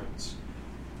reference,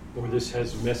 or this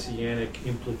has messianic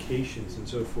implications and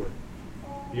so forth.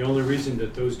 The only reason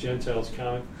that those Gentile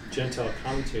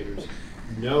commentators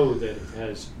know that it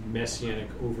has messianic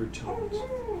overtones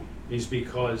is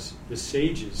because the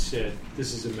sages said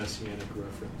this is a messianic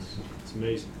reference. It's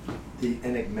amazing. The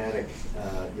enigmatic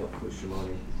Yalkut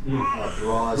Shimoni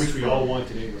draws... Which we all want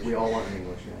in English. We all want in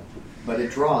English, yeah. But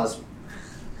it draws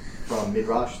from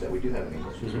Midrash that we do have in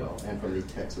English as well, and from the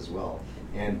text as well.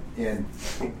 And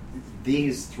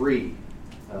these three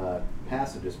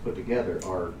passages put together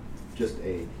are just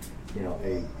a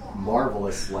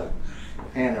marvelous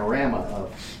panorama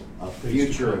of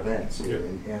future events here.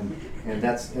 And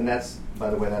that's by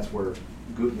the way, that's where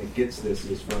Gutnick gets this,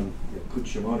 is from Kut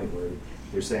Shimoni, where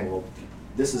they're saying, well,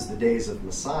 this is the days of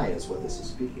Messiah is what this is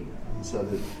speaking of. And so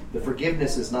the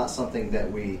forgiveness is not something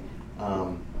that we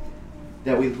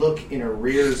look in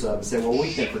arrears of and say, well,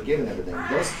 we've been forgiven everything.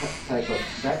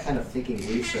 That kind of thinking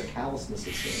leads to callousness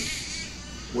of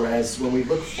sin. Whereas when we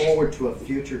look forward to a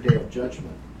future day of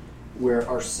judgment, where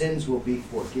our sins will be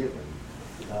forgiven,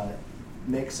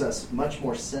 makes us much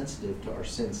more sensitive to our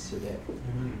sins today.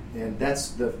 Mm-hmm. And that's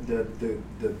the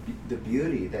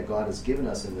beauty that God has given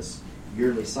us in this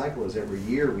yearly cycle, is every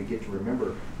year we get to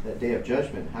remember that day of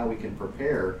judgment, how we can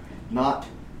prepare, not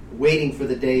waiting for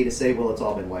the day to say, well, it's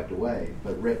all been wiped away,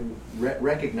 but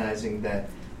recognizing that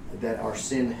our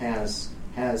sin has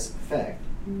effect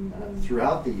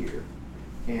throughout the year,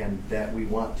 and that we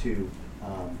want to,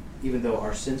 even though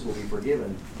our sins will be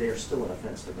forgiven, they are still an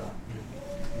offense to God.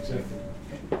 Exactly.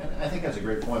 And I think that's a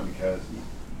great point, because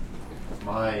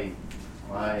my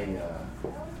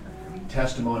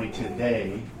testimony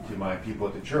today to my people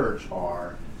at the church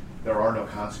are, there are no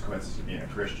consequences of being a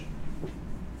Christian.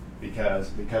 Because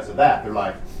of that, they're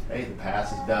like, hey, the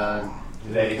past is done,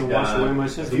 today's done, the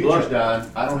future's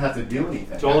done, I don't have to do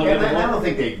anything. And I don't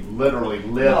think they literally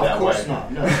live that way. Of course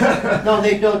not. No,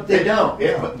 they don't. They don't.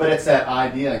 But it's that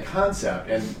idea and concept,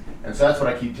 and so that's what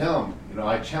I keep telling them.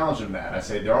 I challenge them that. I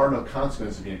say there are no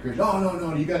consequences of being a Christian. Oh,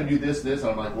 no, you got to do this. And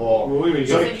I'm like, well,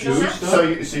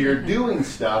 so you're doing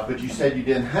stuff, but you said you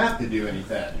didn't have to do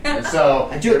anything. And so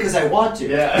I do it because I want to.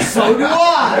 Yeah. So do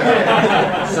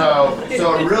I.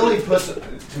 So it really puts,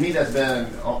 to me, that's been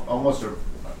almost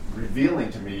revealing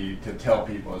to me to tell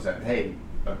people, is that, hey,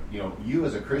 you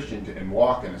as a Christian and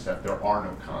walk in and stuff, there are no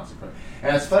consequences.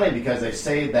 And it's funny because they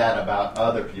say that about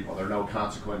other people. There are no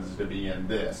consequences to being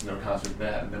this, no consequences to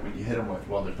that. And then when you hit them with,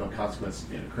 well, there's no consequences to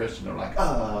being a Christian, they're like,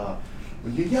 well,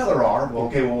 yeah, there are. Well,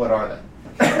 okay, well, what are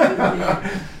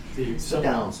they? The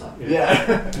downside.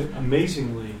 Yeah.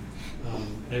 Amazingly,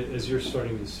 as you're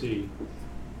starting to see,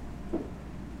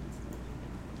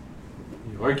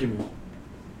 the argument,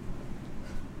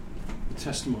 the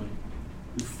testimony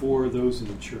before those in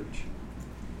the church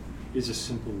is a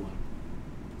simple one.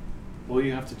 All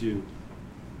you have to do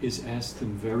is ask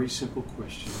them very simple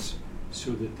questions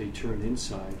so that they turn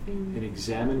inside and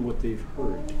examine what they've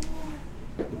heard.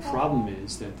 The problem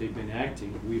is that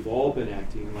we've all been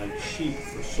acting like sheep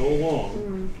for so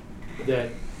long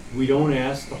that we don't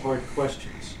ask the hard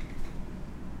questions.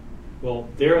 Well,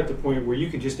 they're at the point where you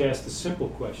can just ask the simple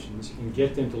questions and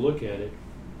get them to look at it,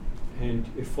 and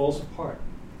it falls apart.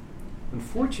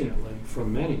 Unfortunately, for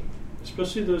many,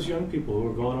 especially those young people who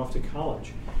are going off to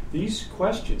college, these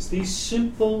questions, these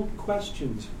simple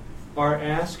questions, are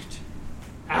asked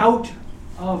out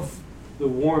of the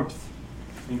warmth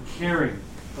and caring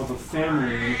of a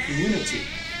family and a community.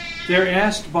 They're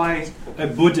asked by a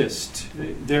Buddhist.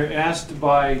 They're asked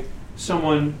by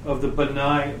someone of the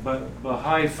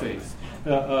Baha'i faith,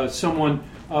 someone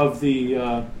of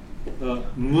the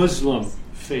Muslim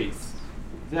faith.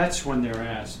 That's when they're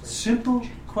asked simple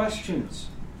questions,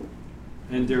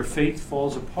 and their faith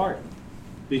falls apart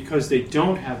because they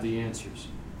don't have the answers.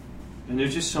 And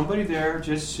there's just somebody there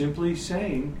just simply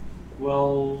saying,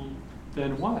 well,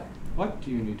 then what? What do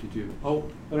you need to do?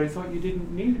 Oh, but I thought you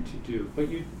didn't need to do. But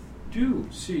you do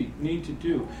need to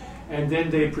do. And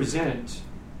then they present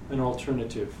an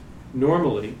alternative,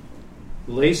 normally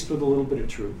laced with a little bit of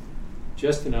truth,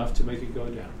 just enough to make it go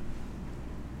down.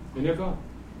 And they're gone.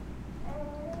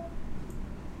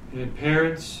 And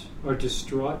parents are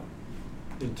distraught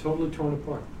and totally torn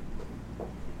apart.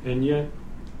 And yet,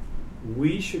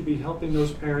 we should be helping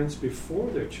those parents before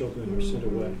their children are sent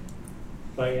away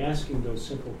by asking those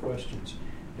simple questions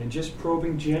and just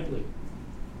probing gently.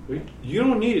 You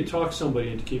don't need to talk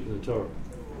somebody into keeping the Torah.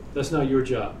 That's not your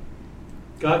job.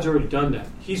 God's already done that.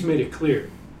 He's made it clear.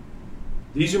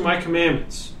 These are my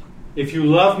commandments. If you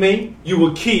love me, you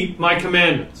will keep my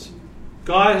commandments.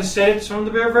 God has said it from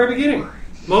the very, very beginning.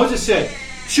 Moses said,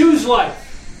 choose life.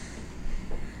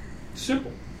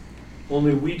 Simple.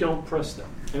 Only we don't press them.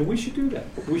 And we should do that.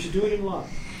 We should do it in love.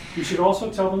 We should also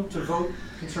tell them to vote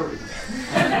conservative.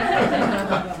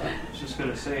 I was just going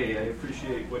to say, I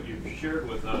appreciate what you've shared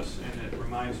with us, and it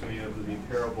reminds me of the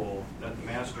parable that the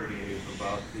Master gave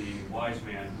about the wise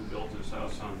man who built his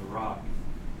house on the rock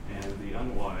and the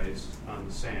unwise on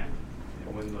the sand.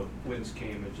 And when the winds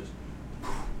came, it just...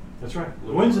 That's right.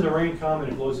 The winds and the rain come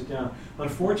and it blows it down.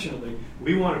 Unfortunately,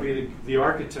 we want to be the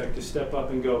architect to step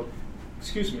up and go,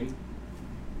 excuse me,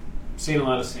 seeing a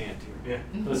lot of sand here.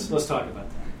 Yeah. Let's talk about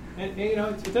that. And you know,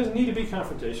 it doesn't need to be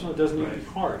confrontational. It doesn't need to be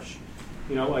harsh.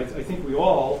 You know, I think we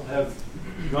all have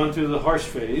gone through the harsh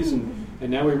phase, and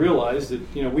now we realize that,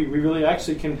 you know, we really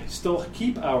actually can still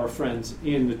keep our friends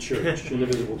in the church, in the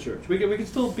visible church. We can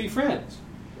still be friends,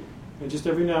 and just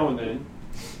every now and then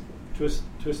twist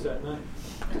that knife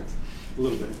a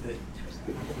little bit.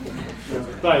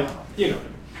 But you know.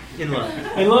 In love.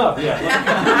 In love, yeah.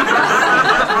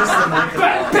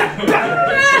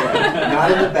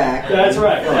 Not in the back. That's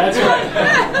right. That's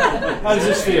right. How does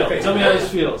this feel? Tell me how this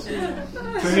feels. Turn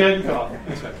your head and cough.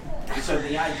 That's right. So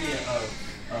the idea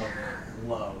of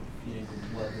love, you know,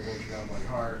 love the Lord your God with your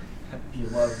heart. If you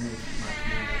love me, keep my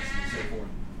commandments, and so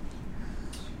forth.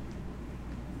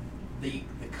 The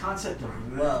concept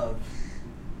of love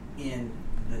in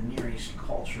the Near East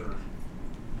culture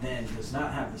then does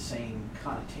not have the same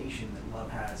connotation that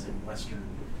love has in Western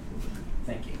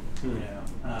thinking. You know,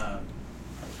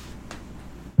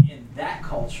 in that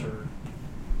culture,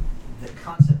 the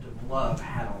concept of love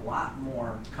had a lot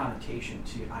more connotation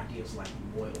to ideas like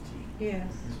loyalty.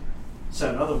 Yes. So,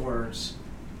 in other words,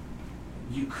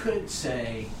 you could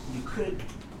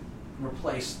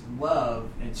replace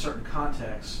love in certain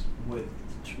contexts with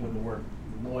the word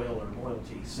loyal or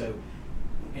loyalty. So,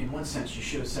 in one sense,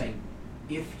 Yeshua is saying,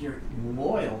 if you're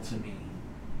loyal to me,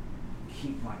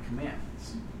 keep my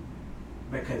commandments.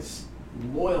 Because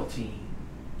loyalty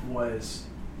was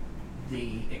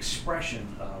the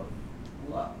expression of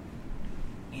love.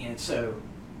 And so,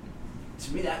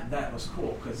 to me, that was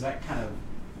cool, because that kind of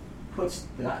puts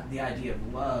the idea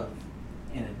of love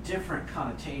in a different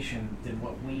connotation than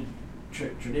what we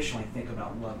traditionally think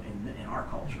about love in our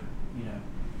culture. You know,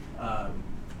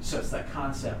 so it's that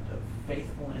concept of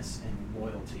faithfulness and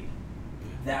loyalty.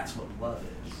 That's what love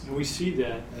is. And we see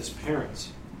that as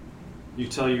parents. You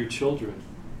tell your children,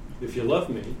 if you love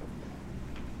me,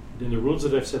 then the rules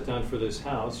that I've set down for this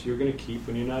house, you're going to keep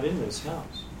when you're not in this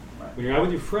house. Right. When you're out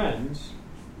with your friends,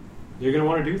 they're going to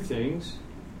want to do things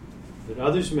that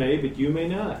others may, but you may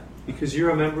not, because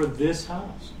you're a member of this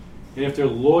house. And if they're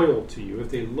loyal to you, if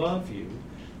they love you,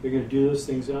 they're going to do those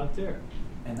things out there.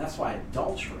 And that's why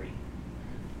adultery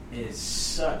is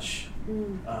such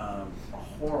a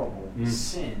horrible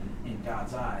sin in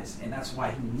God's eyes. And that's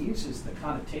why he uses the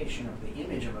connotation of the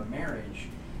image of a marriage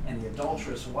and the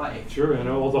adulterous wife. Sure, and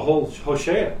the whole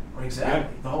Hosea.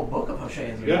 Exactly. Yeah. The whole book of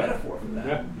Hosea is a metaphor for that.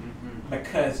 Yeah.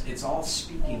 Because it's all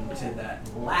speaking to that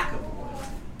lack of loyalty.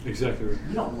 Exactly right.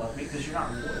 You don't love me because you're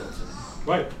not loyal to me.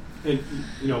 Right. And,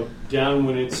 you know, down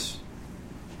when it's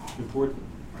important.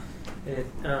 It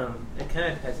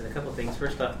kind of has a couple of things.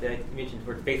 First off, you mentioned the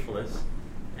word faithfulness,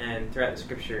 and throughout the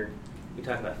scripture, we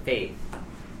talk about faith.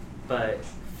 But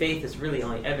faith is really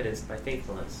only evidenced by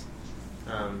faithfulness.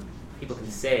 People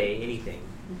can say anything,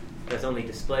 but it's only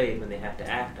displayed when they have to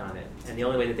act on it. And the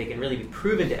only way that they can really be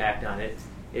proven to act on it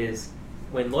is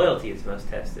when loyalty is most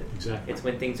tested. Exactly. It's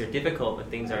when things are difficult, when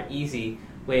things aren't easy,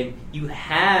 when you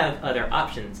have other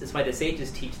options. That's why the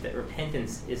sages teach that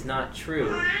repentance is not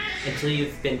true until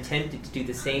you've been tempted to do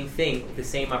the same thing with the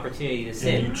same opportunity to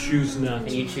sin. And you choose not to.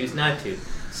 And you choose not to.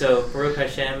 So, Baruch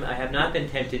Hashem, I have not been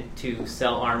tempted to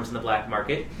sell arms in the black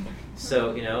market.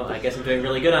 So, you know, I guess I'm doing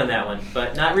really good on that one.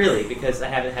 But not really, because I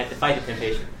haven't had to fight the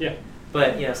temptation. Yeah.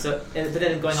 But, you know, but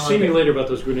then going along... See me later about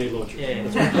those grenade launchers. Yeah.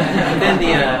 Then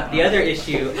the other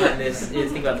issue on this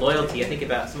is think about loyalty. I think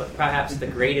about perhaps the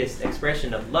greatest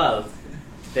expression of love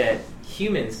that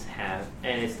humans have,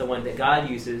 and it's the one that God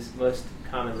uses most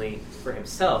commonly for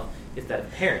himself, is that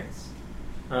of parents.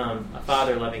 A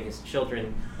father loving his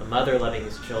children, a mother loving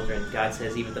his children. God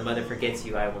says, even the mother forgets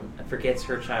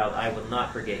her child, I will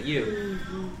not forget you.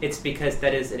 Mm-hmm. It's because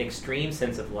that is an extreme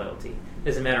sense of loyalty. It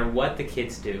doesn't matter what the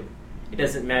kids do. It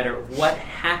doesn't matter what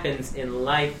happens in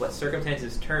life, what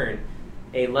circumstances turn.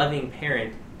 A loving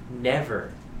parent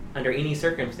never, under any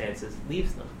circumstances,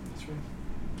 leaves them. That's right.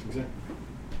 Exactly.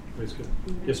 That's good.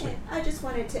 Yes, ma'am. I just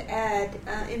wanted to add,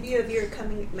 in view of your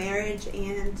coming marriage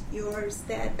and yours,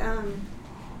 that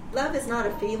love is not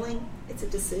a feeling, it's a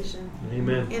decision.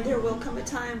 Amen. And there will come a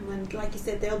time when, like you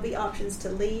said, there'll be options to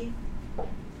leave,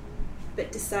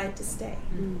 but decide to stay,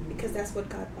 because that's what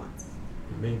God wants.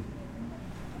 Amen.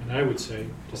 And I would say,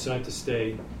 decide to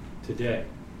stay today.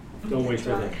 Don't wait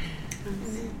till then.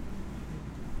 Amen.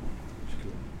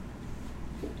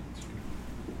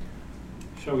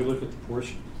 Shall we look at the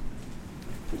portion?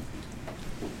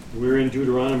 We're in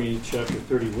Deuteronomy chapter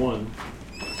 31.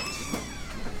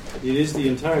 It is the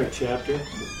entire chapter.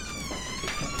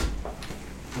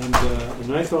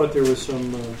 And I thought there was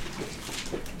some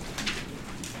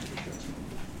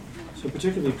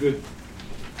particularly good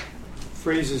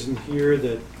phrases in here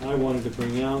that I wanted to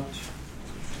bring out.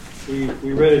 We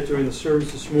read it during the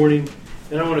service this morning,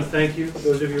 and I want to thank you,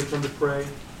 those of you who come to pray.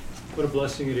 What a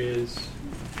blessing it is.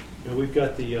 You know, we've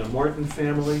got the Martin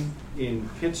family in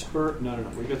Pittsburgh. No.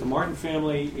 We've got the Martin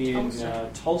family in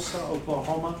Tulsa,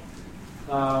 Oklahoma.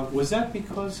 Was that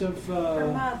because of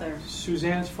her mother?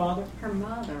 Suzanne's father? Her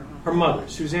mother. Her mother.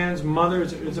 Suzanne's mother.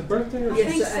 Is it a birthday? Or I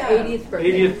think so. 80th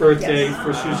birthday. 80th birthday Yes.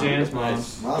 for Suzanne's mom.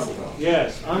 Mazel.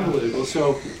 Yes, unbelievable.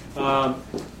 So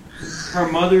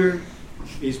her mother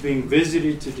is being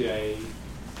visited today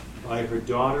by her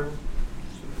daughter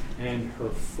and her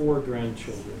 4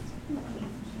 grandchildren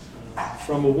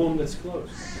from a womb that's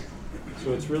closed.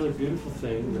 So it's really a beautiful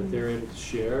thing that they're able to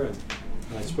share. And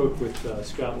I spoke with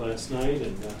Scott last night,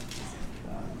 and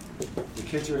the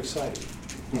kids are excited.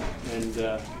 And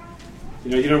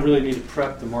you don't really need to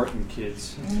prep the Martin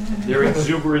kids. They're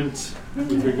exuberant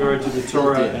with regard to the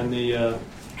Torah and the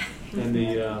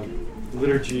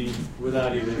liturgy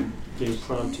without even being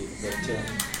prompted. But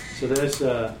so there's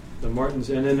the Martins,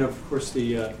 and then of course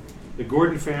the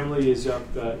Gordon family is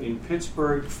up in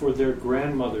Pittsburgh for their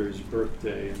grandmother's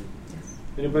birthday. And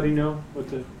anybody know what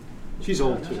the? She's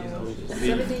old too.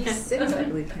 76, I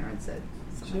believe Karen said.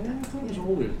 I thought it was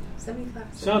older. 75.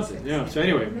 Something, yeah. So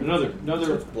anyway,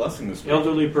 another blessing this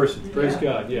elderly person. Praise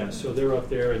God, yeah. So they're up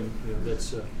there, and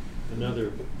that's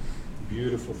another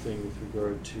beautiful thing with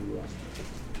regard to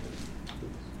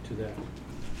that.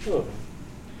 Oh.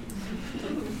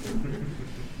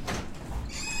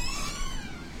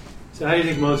 So how do you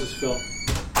think Moses felt?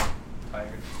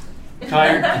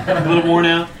 Tired? A little worn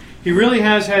out? He really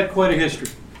has had quite a history.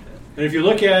 And if you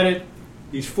look at it,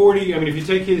 he's 40. I mean, if you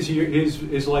take his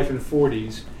life in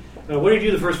 40s, what did he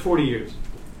do the first 40 years?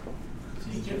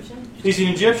 He's an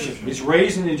Egyptian. He's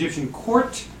raised in the Egyptian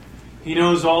court. He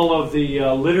knows all of the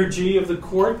liturgy of the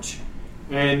court,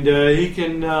 and he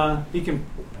can do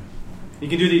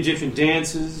the Egyptian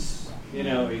dances. You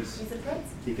know, he's a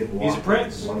prince. He can walk. He's a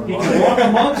prince. He can walk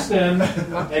amongst them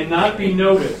and not be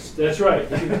noticed. That's right.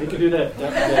 He can do that.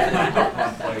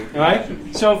 All right.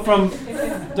 So from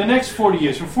the next 40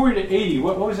 years, from 40 to 80,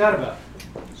 what was that about?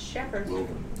 Shepherd.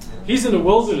 He's in the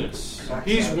wilderness.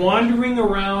 He's wandering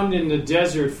around in the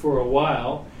desert for a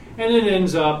while, and then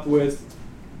ends up with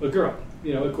a girl.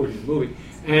 You know, according to the movie,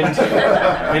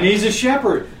 and he's a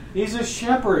shepherd. He's a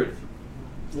shepherd.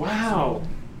 Wow.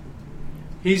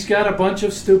 He's got a bunch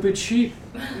of stupid sheep.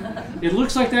 It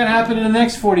looks like that happened in the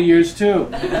next 40 years, too.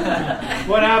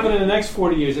 What happened in the next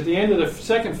 40 years? At the end of the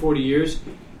second 40 years,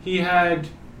 he had,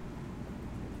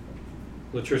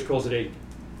 the church calls it a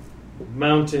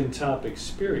mountaintop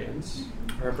experience.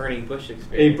 Or a burning bush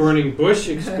experience. A burning bush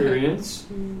experience.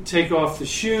 Take off the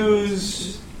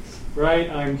shoes,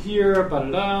 right? I'm here,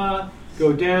 ba-da-da,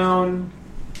 go down.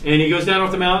 And he goes down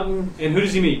off the mountain, and who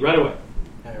does he meet right away?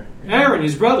 Aaron,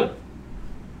 his brother.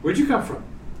 Where'd you come from?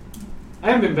 I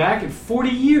haven't been back in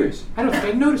 40 years. I don't think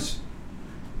I noticed.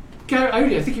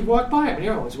 I think he walked by. I mean,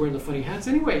 Aaron was wearing the funny hats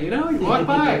anyway, He walked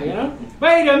by,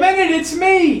 Wait a minute, it's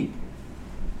me!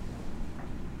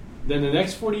 Then the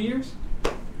next 40 years?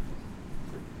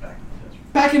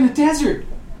 Back in the desert.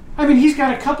 I mean, he's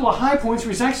got a couple of high points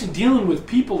where he's actually dealing with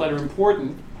people that are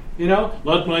important.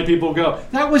 Let my people go.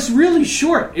 That was really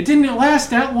short. It didn't last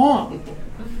that long.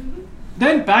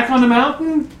 Then back on the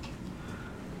mountain,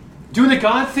 doing the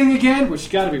God thing again, which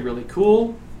has got to be really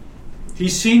cool.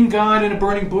 He's seen God in a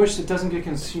burning bush that doesn't get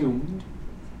consumed.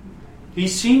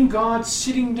 He's seen God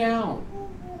sitting down,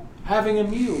 having a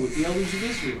meal with the elders of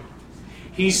Israel.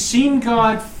 He's seen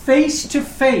God face to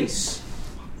face.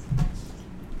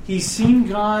 He's seen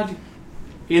God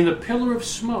in the pillar of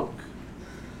smoke,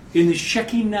 in the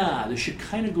Shekinah, the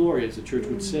Shekinah glory, as the church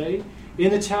would say,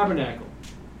 in the tabernacle.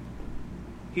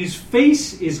 His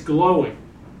face is glowing.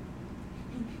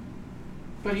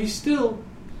 But he's still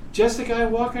just a guy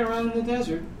walking around in the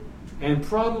desert and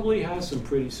probably has some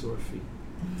pretty sore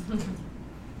feet.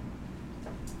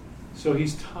 So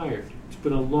he's tired. It's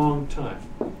been a long time.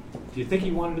 Do you think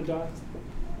he wanted to die?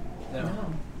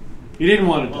 No. He didn't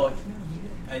want to die. Well,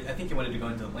 I think he wanted to go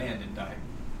into the land and die.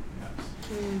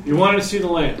 He wanted to see the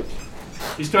land.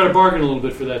 He started bargaining a little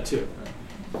bit for that too.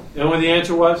 And when the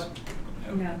answer was?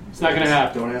 No. It's not going to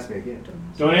happen. Don't ask me again.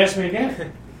 Don't ask me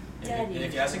again. And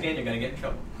if you ask again, you're going to get in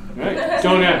trouble. Right?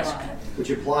 Don't ask. Which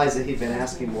implies that he'd been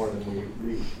asking more than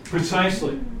we read.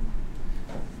 Precisely.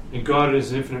 And God, in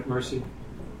His infinite mercy,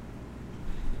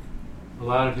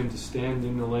 allowed him to stand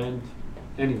in the land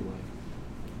anyway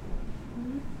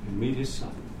and meet his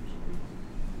son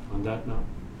on that mountain.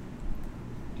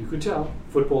 You could tell.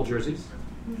 Football jerseys.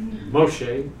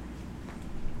 Moshe.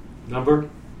 Number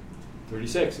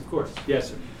 36, of course. Yes,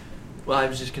 sir. Well, I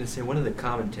was just going to say, one of the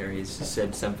commentaries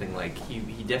said something like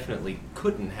he definitely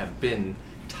couldn't have been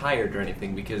tired or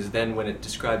anything, because then when it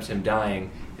describes him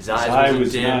dying, his eyes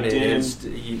was dim. not dim. It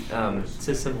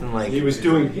says something like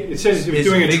it says he was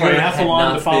doing a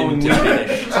triathlon the following week.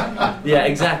 Yeah,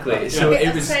 exactly. So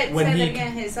it was when he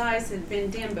again, his eyes had been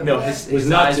dimmed. But no,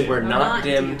 his eyes were not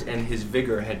dimmed, and his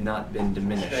vigor had not been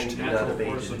diminished.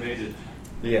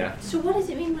 Yeah. So what does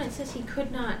it mean when it says he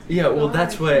could not? Yeah, well,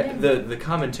 that's what the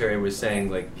commentary was saying.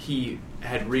 Like, he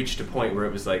had reached a point where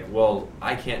it was like, well,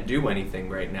 I can't do anything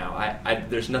right now. I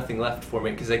there's nothing left for me,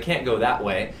 because I can't go that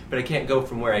way, but I can't go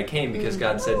from where I came, because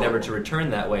God said never to return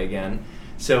that way again.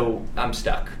 So I'm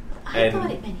stuck. I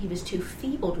thought it meant he was too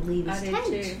feeble to leave his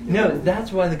tent. No,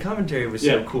 that's why the commentary was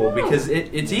so cool, because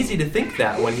it's easy to think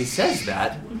that when he says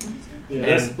that.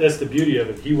 Yeah, that's the beauty of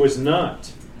it. He was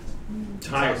not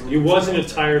tired. He wasn't a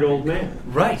tired old man.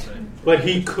 Right. But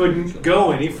he couldn't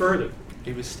go any further.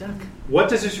 He was stuck. What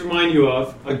does this remind you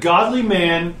of? A godly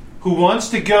man who wants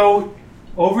to go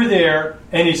over there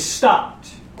and he's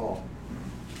stopped. Paul.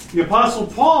 The Apostle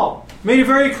Paul made it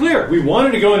very clear. We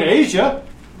wanted to go into Asia,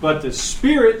 but the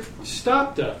Spirit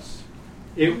stopped us.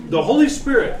 The Holy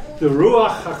Spirit, the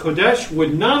Ruach HaKodesh,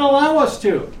 would not allow us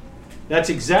to. That's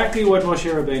exactly what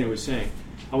Moshe Rabbeinu was saying.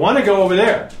 I want to go over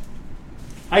there.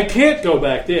 I can't go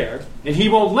back there, and he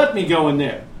won't let me go in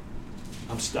there.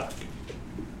 I'm stuck.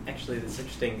 Actually, that's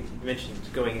interesting. You mentioned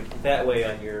going that way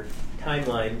on your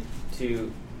timeline to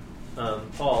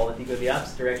Paul. If you go the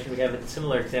opposite direction, we have a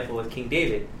similar example with King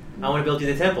David. I want to build you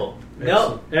the temple.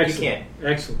 No, you can't.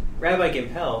 Excellent. Rabbi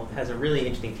Gimpel has a really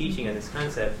interesting teaching on this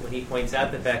concept when he points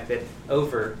out the fact that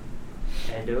over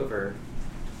and over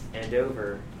and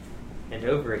over and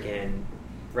over again,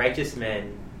 righteous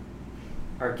men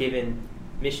are given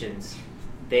missions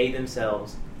they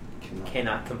themselves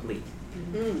cannot complete.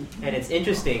 Mm-hmm. And it's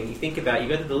interesting, you think about it, you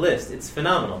go to the list, it's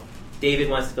phenomenal. David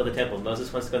wants to build a temple,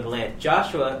 Moses wants to go to the land.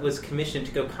 Joshua was commissioned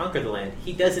to go conquer the land.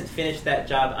 He doesn't finish that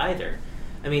job either.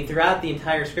 I mean, throughout the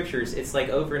entire scriptures, it's like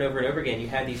over and over and over again, you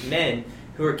have these men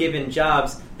who are given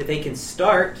jobs that they can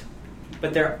start,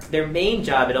 but their main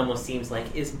job, it almost seems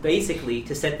like, is basically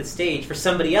to set the stage for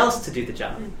somebody else to do the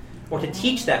job, or to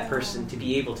teach that person to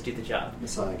be able to do the job.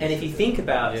 And if you think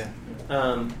about,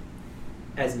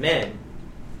 as men,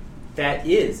 that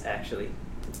is actually,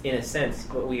 in a sense,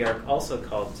 what we are also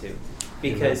called to.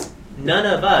 Because none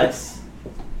of us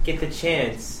get the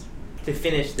chance to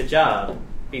finish the job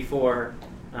before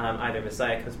either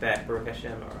Messiah comes back, Baruch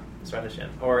Hashem, or Yisrael Hashem,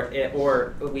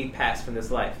 or we pass from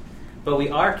this life. But we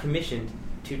are commissioned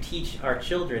to teach our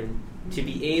children to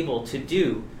be able to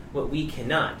do what we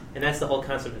cannot. And that's the whole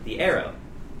concept of the arrow.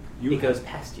 It goes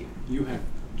past you. You have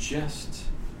just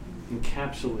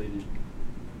encapsulated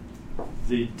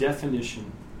the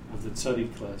definition of the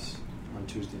tzaddik class on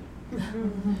Tuesday night.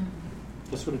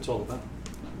 That's what it's all about.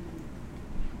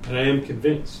 And I am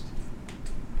convinced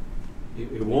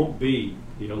it won't be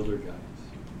the elder guys.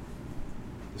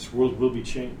 This world will be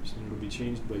changed, and it will be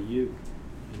changed by you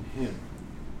and him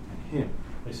and him.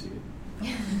 I see it.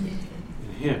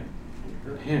 And him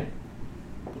and him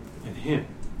and him.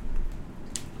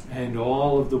 And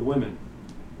all of the women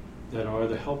that are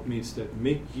the helpmeets that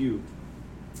make you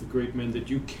the great men that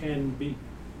you can be.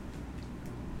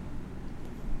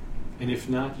 And if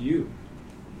not you,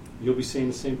 you'll be saying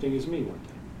the same thing as me one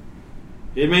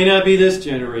day. It may not be this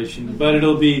generation, but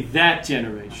it'll be that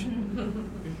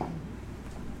generation.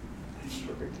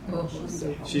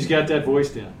 She's got that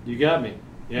voice down. You got me.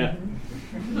 Yeah.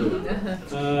 Do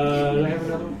I have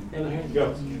another one?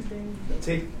 Go.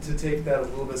 To take that a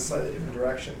little bit slightly different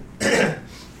direction, there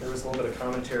was a little bit of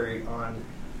commentary on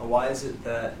why is it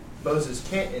that Moses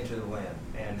can't enter the land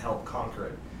and help conquer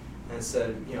it. And it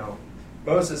said,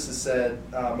 Moses has said,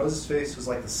 Moses' face was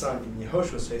like the sun, and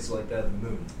Yehoshua's face was like that of the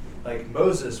moon. Like,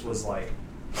 Moses was like,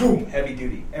 boom, heavy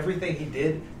duty. Everything he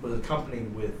did was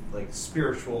accompanied with, like,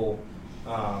 spiritual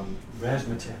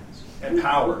razzmatazz and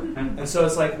power. And so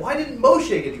it's like, why didn't Moshe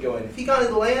get to go in? If he got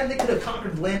in the land, they could have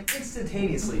conquered the land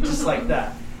instantaneously, just like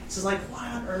that. So it's like, why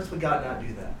on earth would God not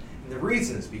do that? And the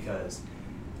reason is because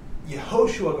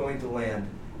Yehoshua going to the land,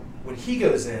 when he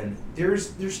goes in,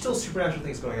 there's still supernatural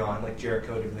things going on, like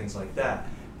Jericho, different things like that.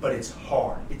 But it's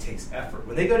hard. It takes effort.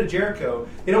 When they go to Jericho,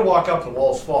 they don't walk up and the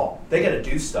walls fall. They got to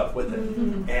do stuff with it.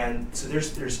 Mm-hmm. And so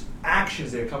there's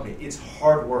actions that accompany it. It's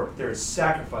hard work. There is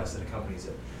sacrifice that accompanies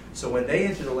it. So when they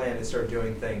enter the land and start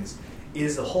doing things, it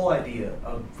is the whole idea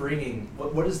of bringing,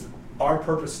 what is our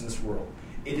purpose in this world?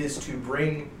 It is to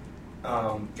bring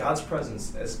God's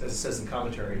presence, as it says in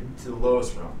commentary, to the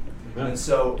lowest realm. Amen. And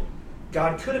so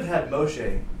God could have had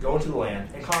Moshe go into the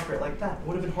land and conquer it like that. It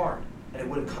would have been hard. and it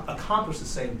would accomplish the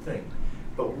same thing.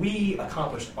 But we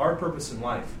accomplished our purpose in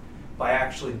life by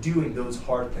actually doing those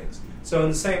hard things. So in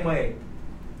the same way,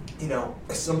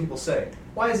 some people say,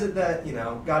 why is it that,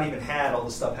 God even had all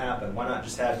this stuff happen? Why not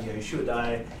just have, Yeshua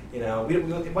die?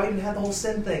 Why even have the whole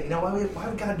sin thing? Why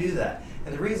would God do that?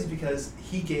 And the reason is because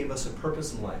he gave us a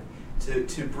purpose in life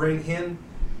to bring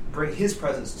his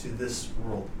presence to this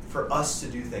world, for us to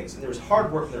do things. And there's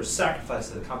hard work and there's sacrifice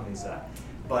that accompanies that.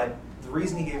 But the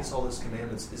reason he gave us all those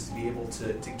commandments is to be able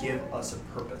to give us a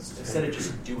purpose instead of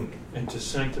just doing it. And to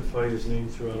sanctify his name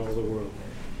throughout all the world.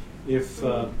 If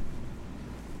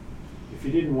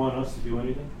he didn't want us to do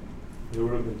anything, there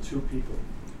would have been two people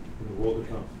in the world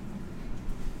to come.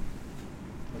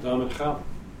 Adam and Chava.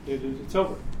 It's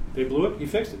over. They blew it, he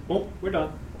fixed it. Boom, we're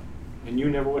done. And you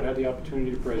never would have the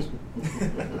opportunity to praise him.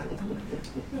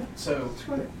 So,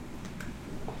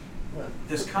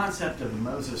 this concept of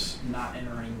Moses not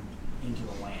entering into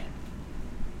the land,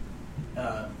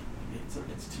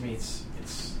 to me it's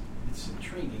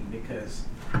intriguing, because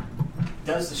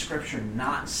does the scripture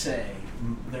not say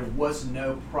there was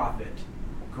no prophet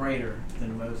greater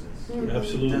than Moses? Mm-hmm.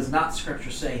 Absolutely. Does not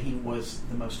scripture say he was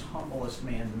the most humblest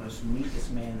man, the most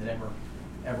meekest man that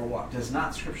ever walked? Does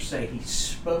not scripture say he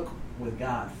spoke with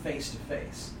God face to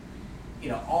face?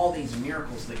 All these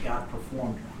miracles that God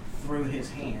performed through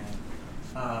his hand.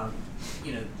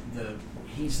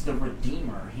 He's the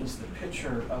Redeemer. He's the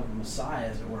picture of the Messiah,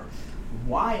 as it were.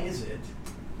 Why is it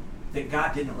that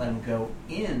God didn't let him go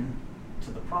in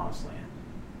to the Promised Land?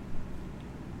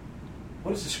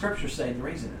 What does the scripture say the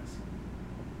reason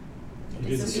is?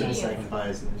 He didn't sanctify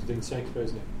his name. He didn't sanctify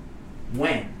his name.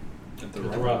 When? At the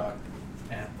rock.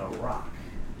 At the rock.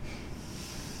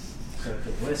 So at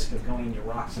the risk of going into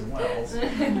rocks and wells,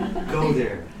 go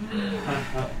there.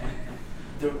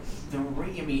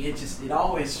 It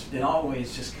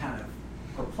always just kind of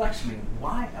perplexed me.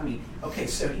 Why? Okay,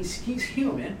 so he's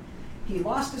human. He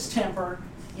lost his temper.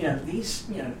 These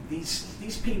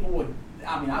people would.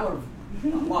 I would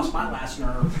have lost my last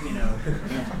nerve.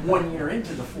 1 year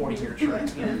into the 40-year trek,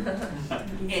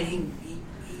 and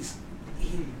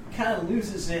he kind of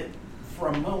loses it for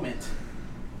a moment,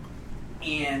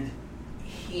 and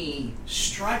he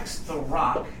strikes the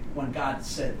rock when God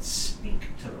said,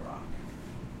 "Speak to the rock."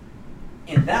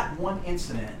 And that one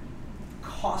incident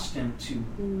cost him to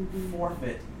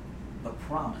forfeit the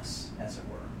promise, as it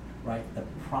were, right? The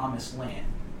promised land.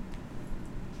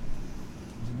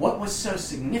 What was so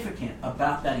significant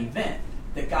about that event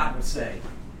that God would say,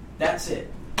 that's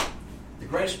it? The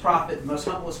greatest prophet, the most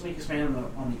humblest, meekest man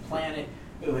on the planet,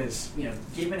 who has,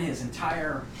 given his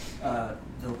entire,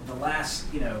 the last,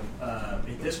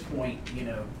 at this point,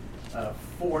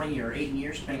 40 or 80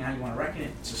 years, depending on how you want to reckon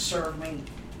it, to serve me.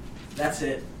 That's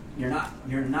it. You're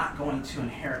not going to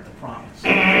inherit the promise.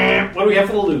 What do we have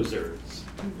for the losers?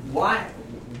 Why?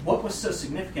 What was so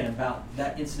significant about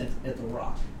that incident at the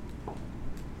rock?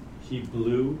 He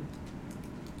blew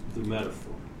the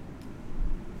metaphor.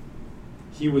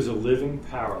 He was a living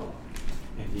parallel,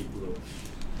 and he blew it.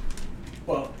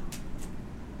 Well,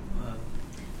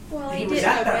 he was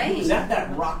at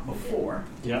that rock before.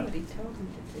 Yeah. What he told him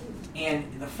to do.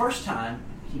 And the first time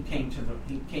they came to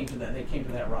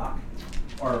that rock,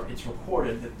 or it's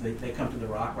recorded that they come to the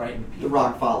rock, right? And the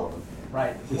rock followed him.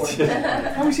 Right.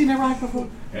 Have we seen that rock before?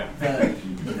 Yeah.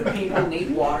 The people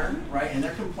need water, right? And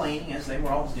they're complaining, as they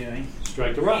were always doing.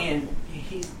 Strike the rock. And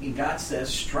God says,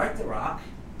 strike the rock,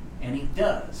 and he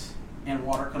does. And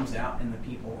water comes out, and the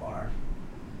people are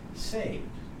saved,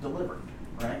 delivered,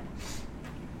 right?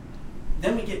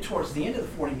 Then we get towards the end of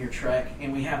the 40-year trek,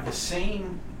 and we have the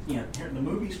same, here the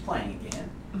movie's playing again.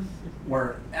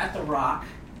 We're at the rock,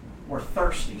 we're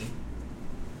thirsty,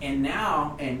 and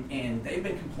now, and they've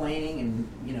been complaining and,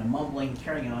 mumbling,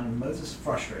 carrying on, and Moses is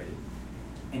frustrated.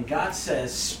 And God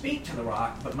says, speak to the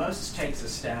rock, but Moses takes a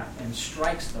staff and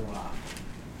strikes the rock.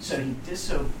 So he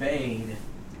disobeyed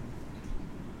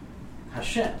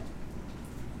Hashem.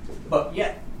 But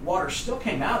yet, water still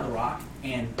came out of the rock,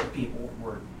 and the people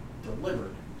were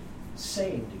delivered,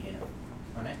 saved again.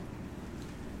 Right?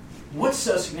 What's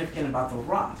so significant about the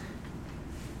rock?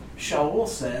 Shaul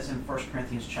says in 1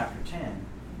 Corinthians chapter 10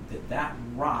 that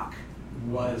rock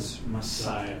was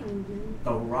Messiah,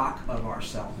 the rock of our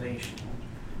salvation.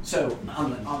 So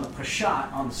on the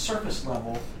Peshat, on the surface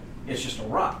level, it's just a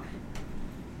rock.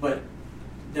 But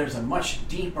there's a much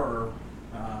deeper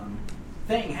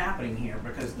thing happening here,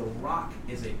 because the rock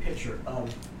is a picture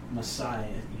of Messiah,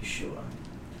 Yeshua.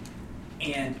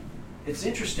 And it's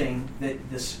interesting that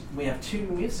we have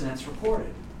two incidents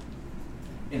recorded.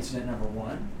 Incident number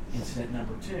 1, incident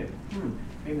number 2.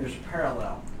 Maybe there's a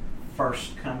parallel.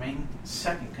 First coming,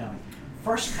 second coming.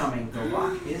 first coming, the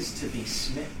rock is to be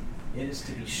smitten. It is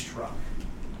to be struck.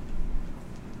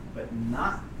 But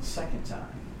not the second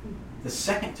time. The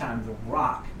second time, the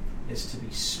rock is to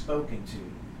be spoken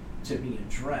to be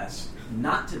addressed,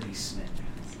 not to be smitten.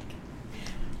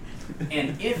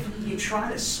 And if you try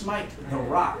to smite the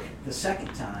rock the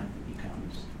second time he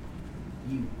comes,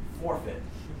 you forfeit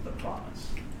the promise.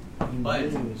 You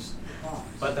lose the promise.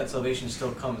 But that salvation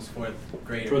still comes forth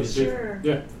greater. For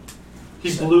yeah.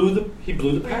 He blew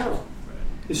the parallel.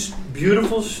 This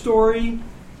beautiful story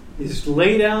is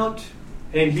laid out,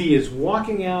 and he is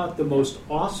walking out the most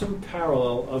awesome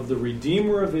parallel of the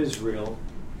Redeemer of Israel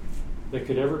that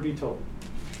could ever be told.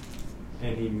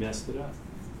 And he messed it up.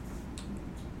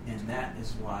 And that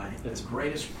is why the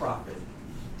greatest prophet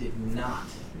did not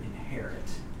inherit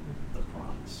the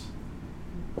promise,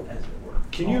 as it were.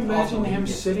 Can you imagine him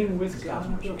sitting with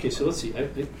God? Okay, so let's see.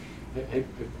 I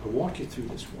walked you through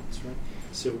this once, right?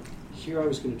 So here I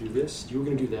was going to do this, you were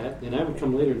going to do that, and I would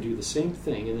come later and do the same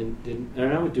thing, and then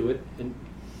I would do it, and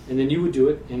then you would do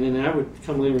it, and then I would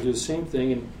come later and do the same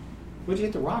thing, and what did you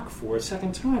hit the rock for a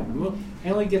second time? Well, I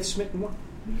only get smitten once.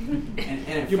 And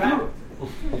in fact,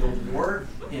 the word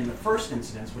in the first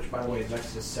incident, which by the way is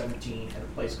Exodus 17 at a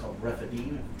place called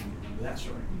Rephidim, if you remember that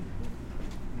story,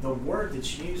 the word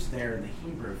that's used there in the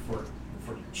Hebrew for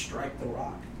strike the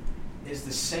rock is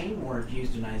the same word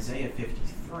used in Isaiah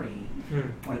 53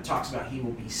 when it talks about he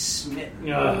will be smitten.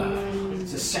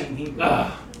 It's the same Hebrew.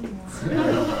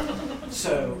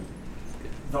 So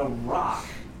the rock,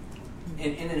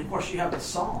 and then of course you have the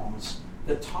Psalms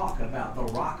that talk about the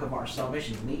rock of our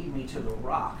salvation. Lead me to the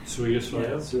rock. So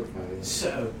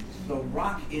the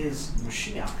rock is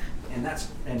Mashiach, and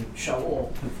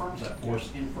Shaul confirms that for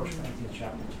us in 1 Corinthians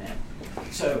chapter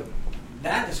 10. So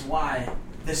that is why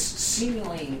this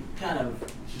seemingly kind of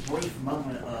brief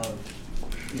moment of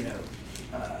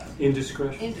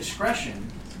indiscretion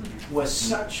was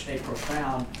such a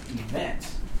profound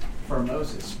event for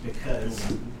Moses, because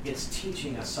it's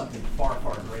teaching us something far,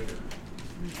 far greater.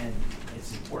 And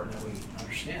it's important that we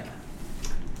understand that.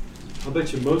 I'll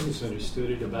bet you Moses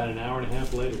understood it about an hour and a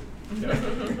half later.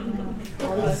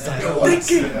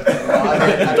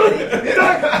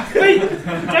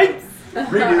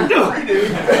 Redo.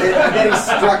 And then he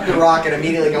struck the rock and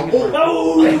immediately go,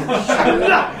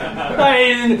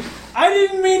 I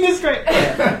didn't mean this great.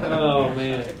 Oh,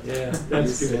 man. Yeah,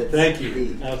 that's good. Thank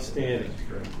you. Outstanding.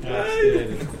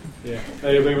 Yeah.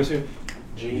 Everybody was saying,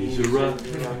 Jesus is a rock.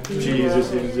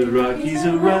 Jesus is a rock. He's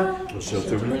a rock. A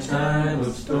shelter in time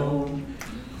of storm.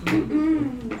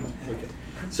 Okay.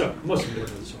 So, most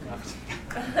important is rocks.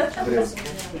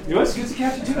 You want to get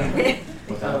captain too?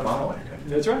 Without a bottle.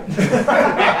 That's right.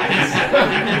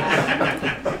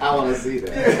 I want to see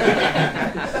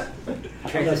that.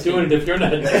 I'm not doing it if you're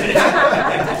not.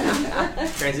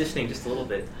 Transitioning just a little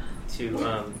bit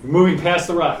to moving past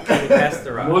the rock.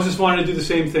 Moses wanted to do the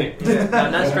same thing.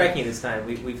 Not striking this time.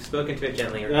 We've spoken to it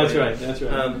gently. That's right.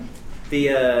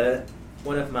 The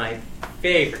one of my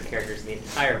favorite characters in the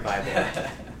entire Bible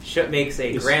makes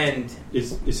a grand.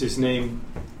 Is his name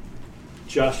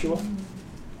Joshua?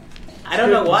 I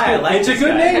don't know why I like it's a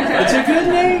good name. It's a good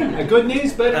name. A good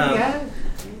name's better than that.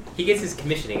 He gets his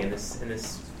commissioning in this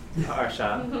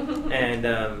parsha, and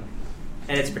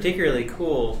it's particularly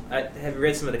cool. I have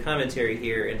read some of the commentary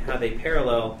here and how they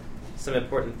parallel some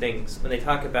important things when they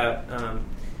talk about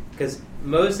because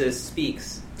Moses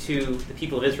speaks to the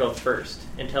people of Israel first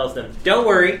and tells them, "Don't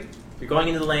worry, you're going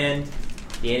into the land.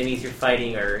 The enemies you're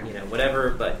fighting are whatever,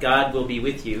 but God will be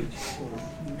with you."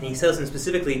 And he tells them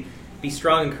specifically, "Be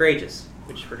strong and courageous,"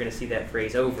 which we're going to see that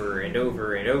phrase over and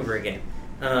over and over again.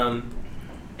 And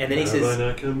then he says,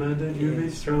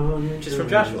 just from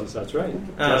Joshua. That's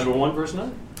right. Joshua 1, verse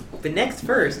 9. The next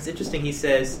verse, it's interesting, he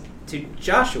says, to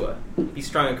Joshua, "Be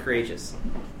strong and courageous."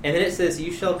 And then it says,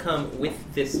 "You shall come with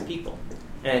this people."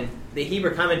 And the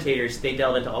Hebrew commentators, they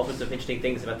delve into all sorts of interesting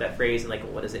things about that phrase, and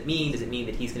what does it mean? Does it mean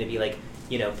that he's going to be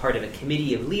part of a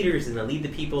committee of leaders and lead the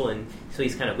people, and so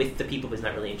he's kind of with the people but he's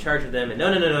not really in charge of them? And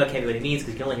no, that can't be what it means,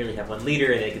 because you can only really have one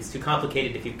leader, and it gets too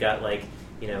complicated if you've got a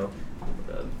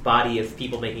body of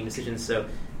people making decisions. So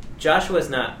Joshua is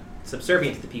not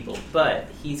subservient to the people, but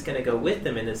he's going to go with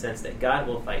them in the sense that God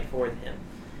will fight for him.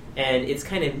 And it's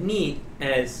kind of neat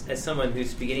as someone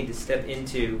who's beginning to step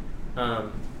into a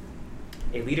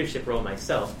leadership role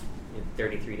myself in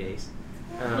 33 days.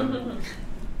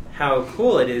 How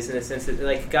cool it is in the sense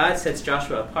that God sets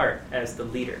Joshua apart as the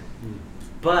leader,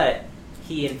 but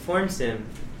he informs him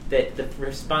that the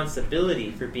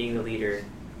responsibility for being the leader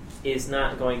is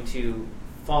not going to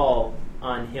fall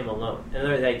on him alone. In other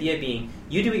words, the idea being,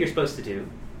 you do what you're supposed to do,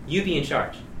 you be in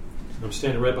charge. I'm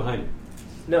standing right behind you.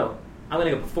 No, I'm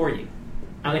going to go before you.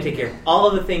 I'm going to take care of all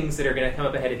of the things that are going to come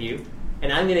up ahead of you,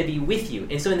 and I'm going to be with you.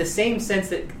 And so in the same sense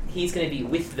that he's going to be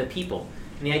with the people,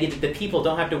 and the idea that the people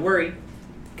don't have to worry,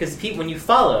 because when you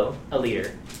follow a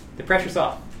leader, the pressure's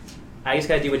off. I just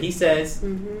got to do what he says.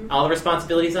 All the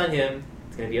responsibility's on him.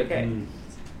 It's going to be okay.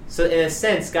 So in a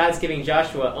sense, God's giving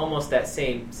Joshua almost that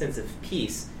same sense of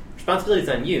peace. Responsibility's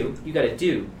on you. You got to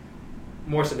do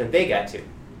more so than they got to.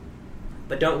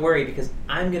 But don't worry, because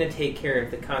I'm going to take care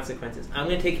of the consequences. I'm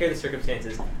going to take care of the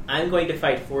circumstances. I'm going to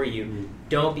fight for you.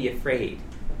 Don't be afraid,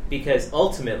 because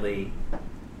ultimately,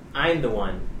 I'm the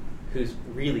one who's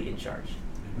really in charge.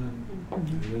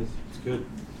 Amen. It's good.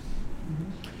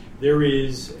 There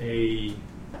is a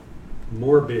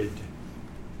morbid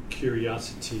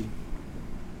curiosity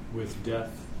with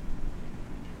death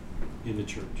in the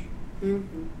church.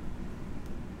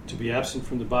 To be absent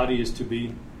from the body is to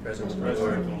be present with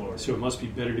the Lord. So it must be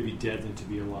better to be dead than to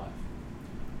be alive.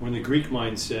 Or in the Greek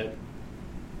mindset,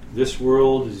 this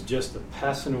world is just a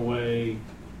passing away.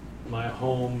 My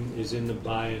home is in the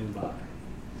by and by.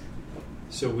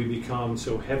 So we become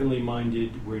so heavenly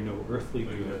minded, we're no earthly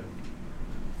good.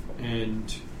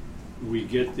 And we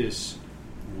get this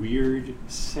weird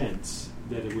sense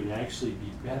that it would actually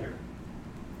be better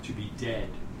to be dead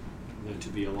than to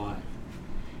be alive.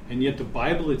 And yet the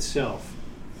Bible itself,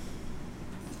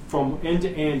 from end to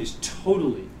end, is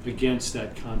totally against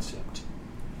that concept.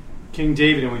 King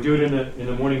David, and we do it in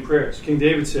the morning prayers, King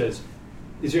David says,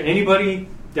 is there anybody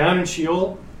down in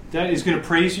Sheol that is going to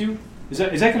praise you? Is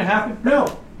that going to happen?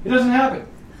 No, it doesn't happen.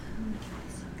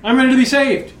 I'm ready to be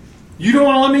saved. You don't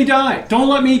want to let me die. Don't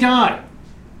let me die.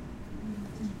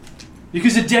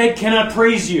 Because the dead cannot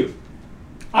praise you.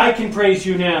 I can praise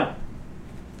you now.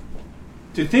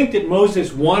 To think that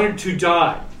Moses wanted to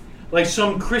die like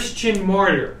some Christian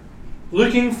martyr,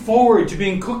 looking forward to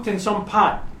being cooked in some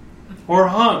pot or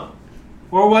hung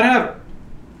or whatever,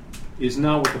 is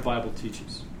not what the Bible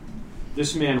teaches.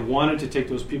 This man wanted to take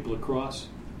those people across.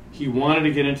 He wanted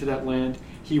to get into that land.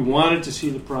 He wanted to see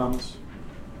the promise.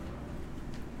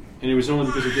 And it was only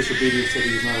because of disobedience that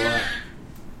he was not alive.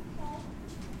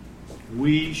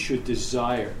 We should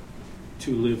desire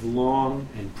to live long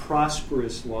and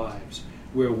prosperous lives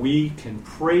where we can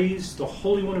praise the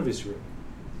Holy One of Israel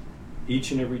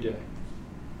each and every day.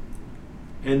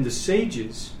 And the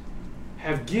sages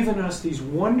have given us these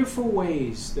wonderful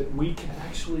ways that we can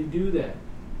actually do that.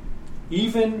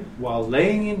 Even while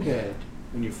laying in bed,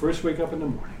 when you first wake up in the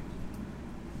morning,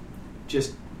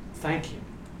 just thank Him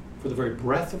for the very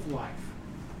breath of life.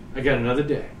 I got another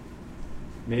day.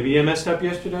 Maybe I messed up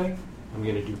yesterday. I'm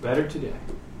going to do better today.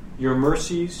 Your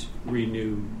mercies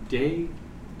renew day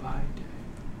by day.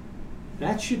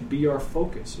 That should be our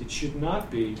focus. It should not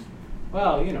be,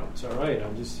 well, it's all right.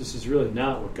 This is really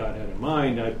not what God had in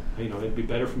mind. It'd be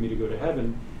better for me to go to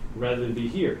heaven rather than be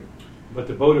here. But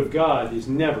the abode of God is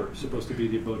never supposed to be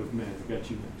the abode of man. I've got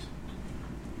you next.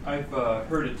 I've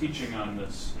heard a teaching on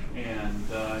this,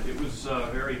 and it was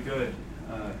very good.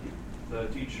 The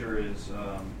teacher is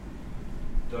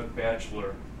Doug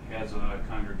Batchelor, has a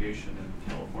congregation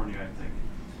in California, I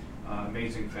think.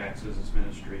 Amazing Facts is his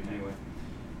ministry, anyway.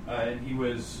 And he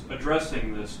was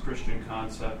addressing this Christian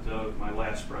concept of my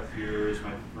last breath here is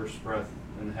my first breath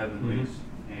in the heavenlies.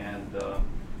 And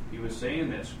he was saying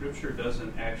that Scripture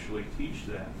doesn't actually teach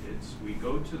that. It's we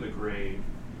go to the grave,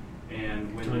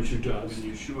 and when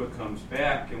Yeshua comes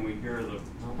back and we hear the,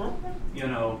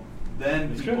 then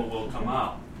That's people good. will come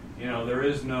out. There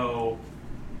is no,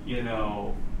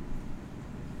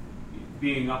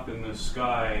 being up in the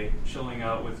sky, chilling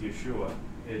out with Yeshua.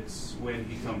 It's when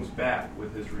he comes back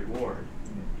with his reward.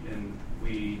 And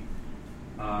we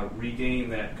regain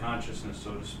that consciousness,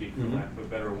 so to speak, for lack of a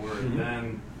better word.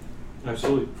 Then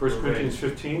absolutely. 1 Corinthians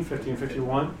 15,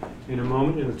 51. In a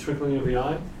moment, in the twinkling of the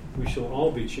eye, we shall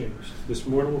all be changed. This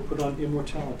mortal will put on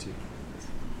immortality.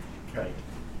 Right.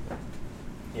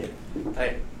 Yeah.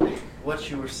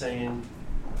 What you were saying,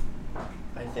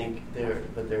 I think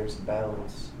there's a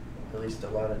balance, at least a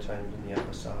lot of times in the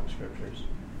apostolic scriptures.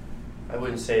 I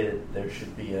wouldn't say that there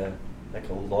should be a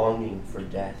longing for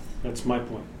death. That's my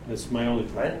point. That's my only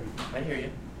point. I hear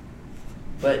you.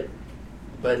 But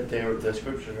the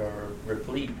scriptures are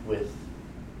replete with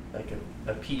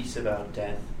a piece about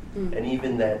death, and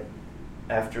even that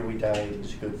after we die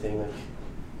is a good thing.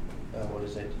 What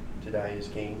is it? To die is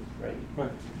gain, right?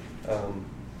 Right.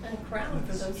 And a crown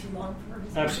for those who long for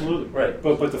His Absolutely. Right.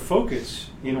 But the focus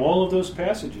in all of those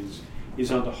passages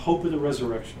is on the hope of the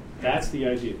resurrection. That's the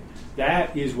idea.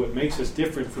 That is what makes us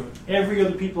different from every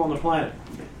other people on the planet.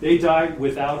 They died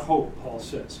without hope, Paul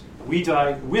says. We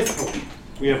die with hope.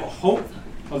 We have a hope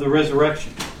of the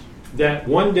resurrection. that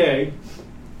one day,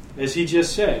 as he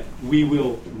just said, we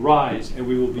will rise and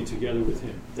we will be together with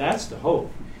him. That's the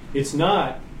hope. It's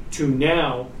not to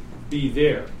now be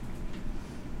there.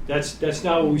 That's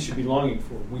not what we should be longing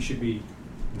for. We should be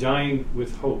dying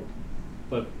with hope,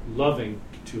 but loving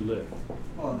to live.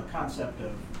 Well, and the concept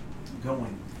of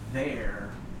going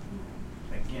there,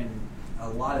 again, a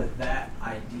lot of that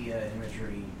idea and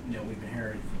imagery, we've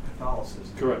inherited from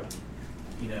Catholicism. Correct.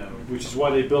 Which is why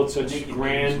they built such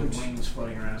grand wings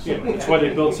floating around. Yeah, that's why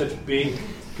they built such big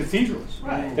cathedrals.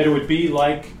 Right. That it would be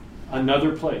like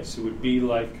another place. It would be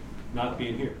like not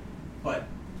being here. But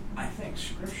I think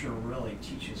Scripture really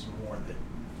teaches more that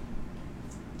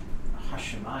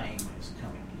Hashemayim is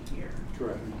coming here.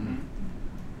 Correct. Mm-hmm.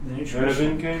 The New Heaven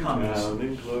Jerusalem came comes down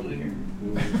in glory. here.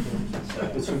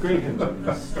 That's some great hymns.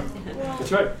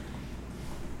 That's right.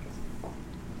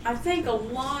 I think a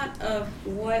lot of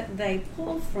what they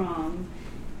pull from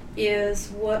is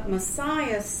what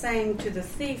Messiah is saying to the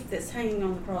thief that's hanging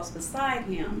on the cross beside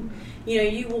him.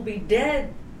 You will be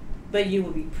dead, but you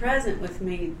will be present with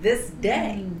me this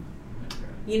day.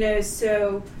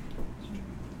 So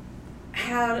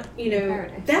how,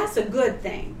 that's a good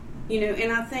thing.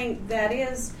 And I think that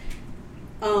is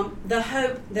the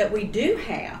hope that we do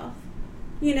have.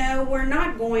 We're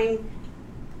not going,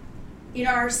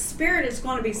 our spirit is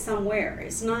going to be somewhere.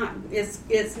 It's not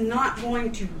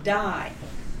going to die.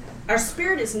 Our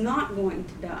spirit is not going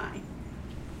to die.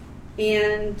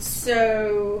 And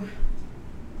so,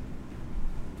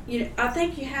 I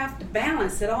think you have to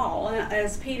balance it all.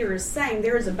 As Peter is saying,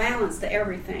 there is a balance to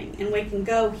everything. And we can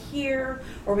go here,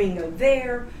 or we can go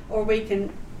there, or we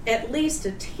can at least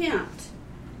attempt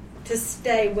to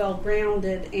stay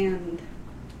well-grounded and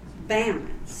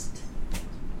balanced.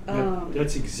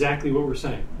 That's exactly what we're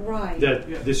saying. Right.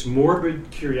 That this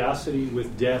morbid curiosity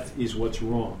with death is what's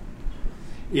wrong.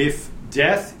 If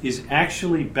death is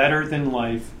actually better than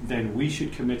life, then we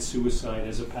should commit suicide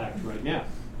as a pact right now.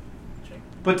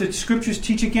 But the scriptures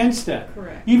teach against that.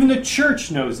 Correct. Even the church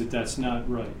knows that that's not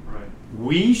right. Right.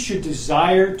 We should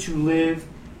desire to live,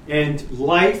 and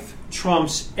life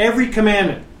trumps every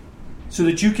commandment so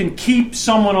that you can keep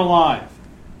someone alive.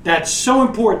 That's so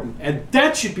important, and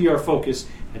that should be our focus,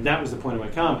 and that was the point of my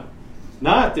comment.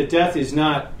 Not that death is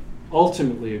not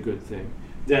ultimately a good thing,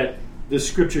 that the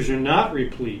scriptures are not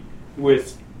replete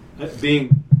with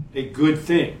being a good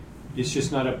thing. It's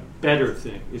just not a better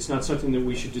thing. It's not something that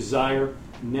we should desire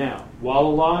now. While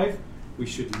alive, we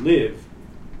should live,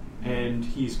 and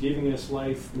he's giving us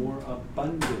life more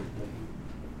abundantly.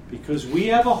 Because we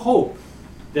have a hope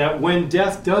that when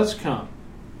death does come,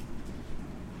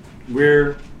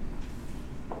 we're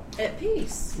at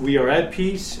peace. We are at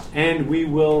peace, and we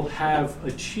will have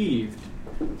achieved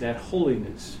that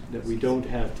holiness that we don't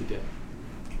have today.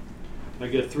 I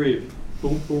get 3 of you.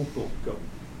 Boom, boom, boom. Go.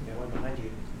 Got one behind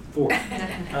you. 4.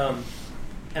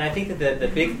 And I think that the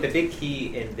big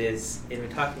key in this, in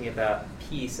talking about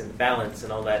peace and balance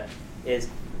and all that, is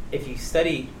if you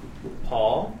study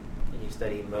Paul and you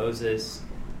study Moses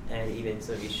and even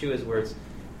some of Yeshua's words,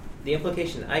 the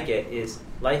implication I get is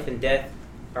life and death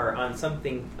are on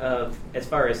something of, as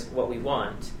far as what we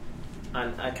want, on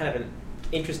a kind of an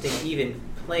interesting, even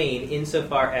plane,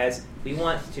 insofar as we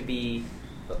want to be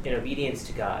in obedience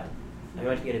to God. I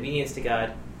want to be in obedience to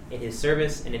God in His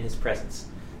service and in His presence.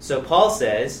 So Paul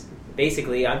says,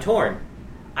 basically, I'm torn.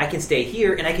 I can stay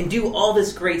here and I can do all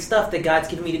this great stuff that God's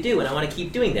given me to do, and I want to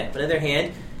keep doing that. But on the other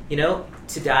hand,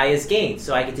 to die is gain.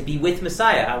 So I get to be with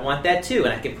Messiah. I want that too,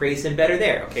 and I can praise Him better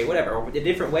there. Okay, whatever, or a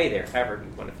different way there, however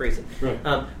you want to phrase it.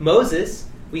 Right. Moses,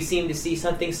 we seem to see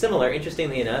something similar,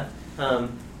 interestingly enough.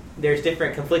 There's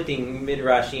different conflicting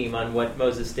midrashim on what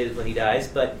Moses did when he dies,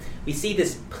 but we see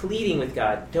this pleading with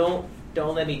God, don't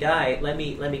let me die, let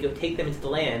me go take them into the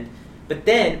land. But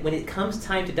then, when it comes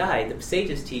time to die, the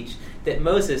sages teach that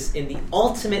Moses, in the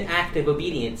ultimate act of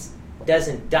obedience,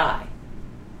 doesn't die.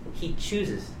 He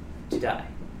chooses to die.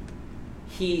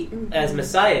 He, as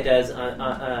Messiah does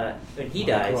when he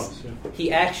dies, cross, yeah.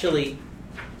 He actually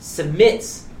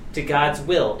submits to God's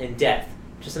will in death,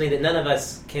 which is something that none of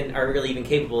us are really even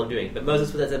capable of doing. But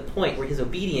Moses was at a point where his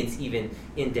obedience even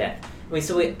in death.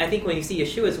 So I think when you see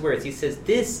Yeshua's words, he says,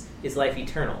 this is life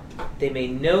eternal. They may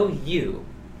know you,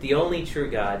 the only true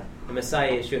God, the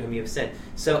Messiah Yeshua whom you have sent.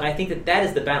 So I think that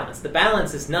is the balance. The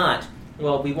balance is not,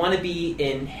 well, we want to be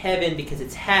in heaven because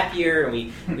it's happier, and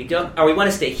we don't, or we want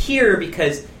to stay here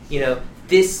because,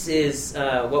 this is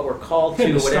what we're called to,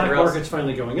 and or the whatever stock else. market's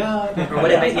finally going up. Or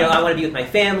whatever, I want to be with my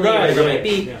family, or whatever it might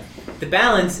be. Yeah. The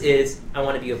balance is, I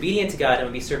want to be obedient to God, and I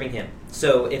want to be serving Him.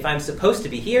 So if I'm supposed to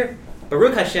be here,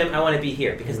 Baruch Hashem, I want to be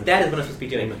here, because that is what I'm supposed to be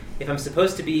doing. Amen. If I'm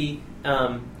supposed to be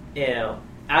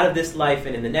out of this life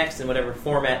and in the next, in whatever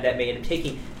format that may end up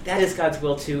taking, that is God's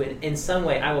will too, and in some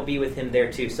way I will be with him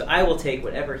there too. So I will take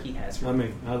whatever he has for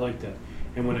me. I like that.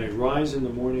 And when I rise in the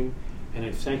morning and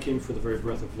I thank him for the very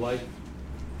breath of life,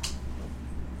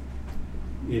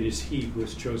 it is he who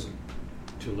has chosen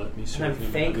to let me serve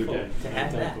him another day. To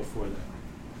have I'm thankful for that.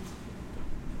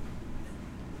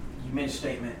 You made a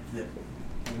statement that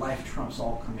life trumps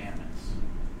all commandments,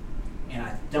 and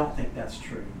I don't think that's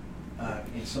true.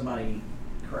 And somebody,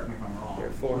 correct me if I'm wrong.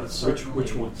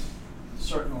 Which ones?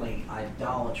 Certainly,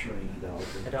 idolatry.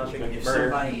 Idolatry.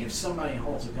 Okay. If somebody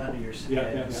holds a gun to your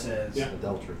head and says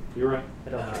adultery, you're right.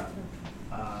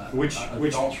 Which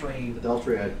adultery,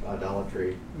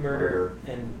 idolatry, murder,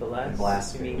 and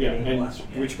blasphemy. Yeah, and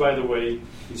which, by the way,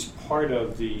 is part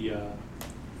of the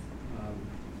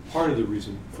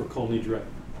reason for Kol Nidre,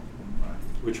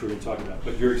 which we're going to talk about.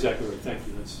 But you're exactly right. Thank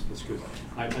you. That's good.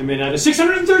 I made out of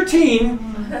 613.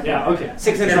 Yeah, okay.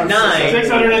 609.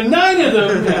 609 of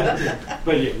them. Yeah.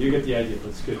 But yeah, you get the idea.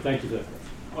 That's good. Thank you for that.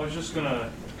 I was just going to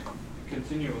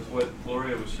continue with what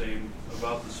Gloria was saying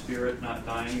about the spirit not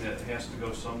dying, that it has to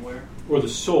go somewhere. Or the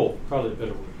soul, probably a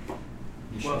better word.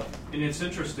 Well, and it's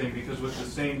interesting because with the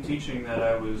same teaching that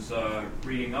I was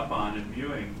reading up on and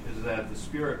viewing is that the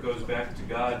spirit goes back to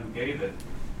God who gave it,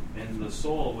 and the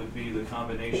soul would be the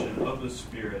combination of the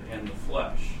spirit and the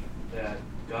flesh. That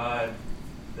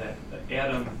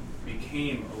Adam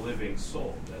became a living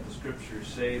soul. That the scriptures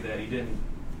say that he didn't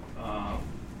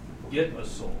get a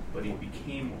soul, but he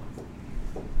became one.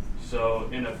 So,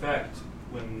 in effect,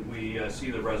 when we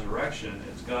see the resurrection,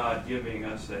 it's God giving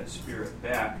us that spirit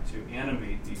back to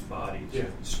animate these bodies. Yeah,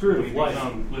 spirit of life. We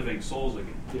become living souls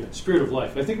again. Yeah, spirit of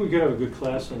life. I think we could have a good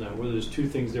class on that, whether there's two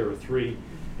things there or three,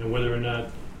 and whether or not,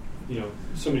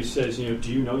 somebody says,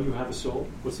 do you know you have a soul?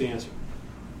 What's the answer?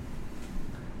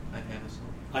 I am a soul.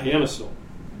 I am a soul.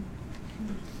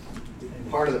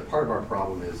 Part of our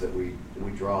problem is that we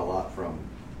draw a lot from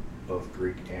both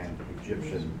Greek and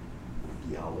Egyptian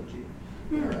theology.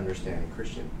 Our understanding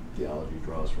Christian theology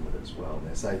draws from it as well. And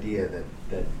this idea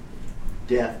that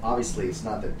death, obviously, it's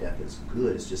not that death is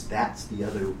good. It's just that's the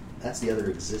other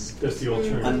existence. That's the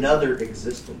alternative. Another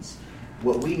existence.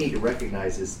 What we need to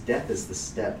recognize is death is the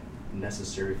step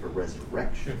necessary for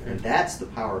resurrection, and that's the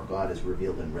power of God is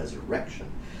revealed in resurrection.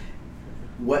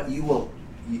 What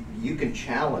you can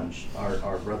challenge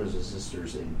our brothers and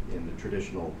sisters in the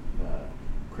traditional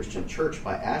Christian church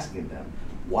by asking them,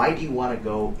 why do you want to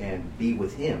go and be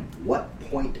with him? What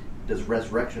point does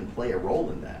resurrection play a role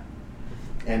in that?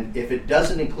 And if it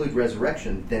doesn't include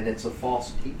resurrection, then it's a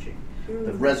false teaching.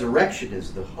 The resurrection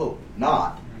is the hope,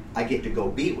 not I get to go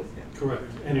be with him. Correct.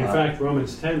 And in fact,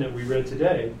 Romans 10 that we read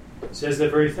today says that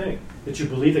very thing, that you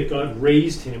believe that God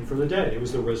raised him from the dead. It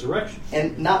was the resurrection.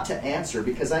 And not to answer,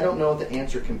 because I don't know if the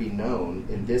answer can be known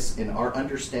in our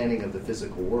understanding of the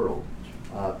physical world,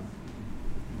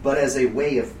 but as a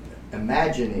way of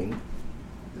imagining,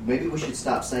 maybe we should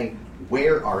stop saying,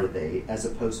 where are they, as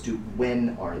opposed to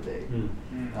when are they?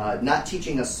 Not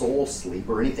teaching a soul sleep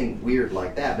or anything weird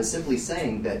like that, but simply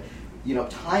saying that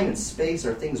time and space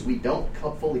are things we don't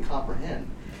fully comprehend.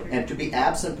 And to be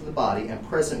absent from the body and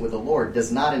present with the Lord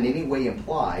does not in any way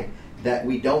imply that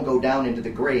we don't go down into the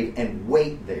grave and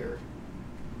wait there,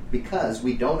 because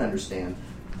we don't understand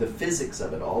the physics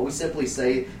of it all. We simply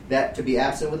say that to be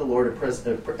absent with the Lord,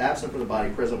 absent from the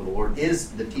body, present with the Lord, is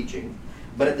the teaching.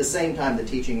 But at the same time, the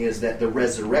teaching is that the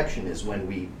resurrection is when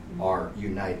we are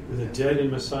united with Him. The dead in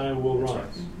Messiah will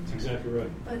rise. That's exactly right.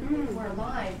 But if we're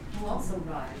alive, we'll also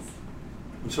rise.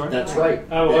 I'm sorry? That's right.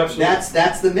 Oh, absolutely.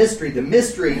 That's the mystery. The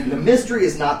mystery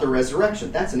is not the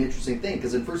resurrection. That's an interesting thing,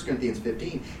 because in 1 Corinthians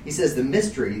 15, he says the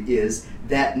mystery is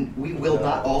that we will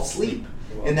not all sleep,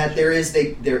 and that there is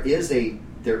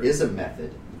a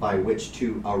method by which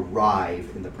to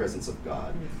arrive in the presence of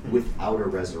God without a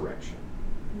resurrection.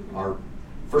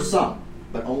 For some,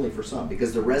 but only for some,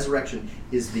 because the resurrection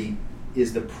is the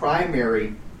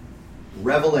primary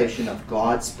revelation of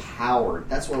God's power.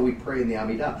 That's why we pray in the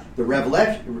Amidah.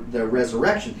 The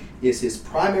resurrection is His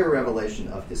primary revelation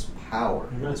of His power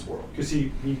in this world. Because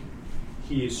He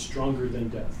is stronger than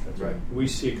death. That's right. We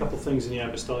see a couple things in the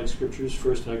apostolic scriptures.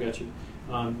 First, I got you,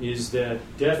 is that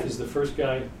death is the first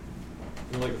guy in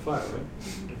the lake of fire,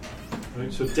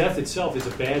 right? So death itself is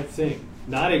a bad thing,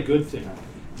 not a good thing.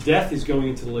 Death is going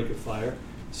into the lake of fire.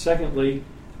 Secondly,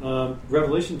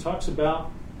 Revelation talks about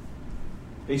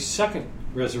a second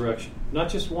resurrection, not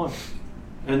just one.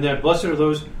 And that blessed are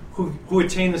those who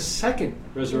attain the second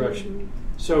resurrection.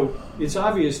 So it's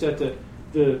obvious that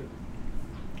the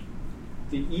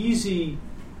easy,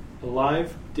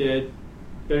 alive, dead,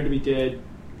 better to be dead,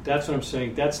 that's what I'm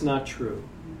saying, that's not true.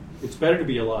 It's better to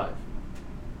be alive.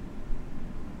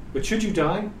 But should you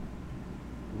die,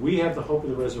 we have the hope of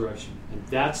the resurrection, and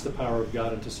that's the power of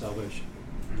God unto salvation.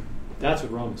 That's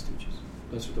what Romans teaches.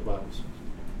 That's what the Bible says.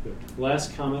 Good.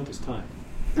 Last comment is time.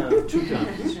 2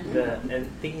 comments. And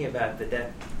thinking about the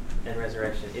death and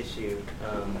resurrection issue,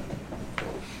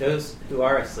 those who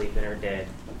are asleep and are dead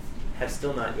have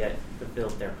still not yet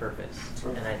fulfilled their purpose.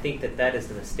 Right. And I think that is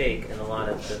the mistake in a lot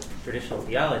of the traditional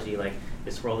theology, like,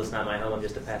 this world is not my home, I'm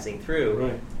just a passing through.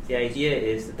 Right. The idea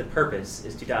is that the purpose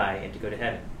is to die and to go to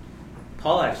heaven.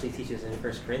 Paul actually teaches in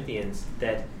 1 Corinthians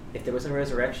that if there was a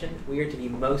resurrection, we are to be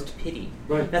most pitied.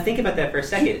 Right. Now think about that for a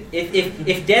second.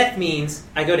 If death means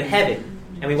I go to heaven,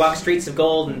 and we walk streets of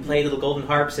gold and play little golden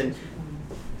harps, and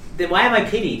then why am I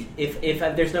pitied if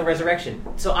there's no resurrection?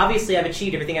 So obviously I've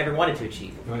achieved everything I ever wanted to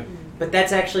achieve. Right. But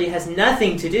that actually has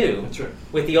nothing to do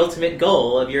with the ultimate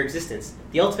goal of your existence.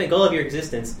 The ultimate goal of your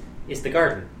existence is the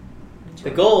garden.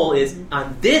 The goal is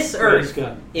on this earth,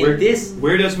 where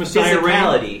does Messiah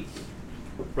physicality,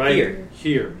 reign? Right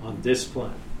here on this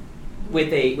planet,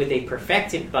 with a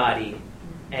perfected body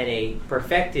and a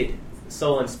perfected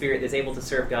soul and spirit that's able to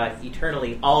serve God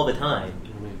eternally all the time.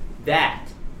 Amen. That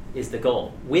is the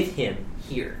goal, with Him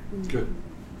here. Good.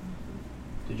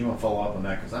 Did you want to follow up on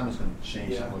that? Because I'm just going to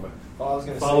change something a little bit. Well, I was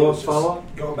going to follow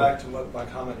up. Going back to what my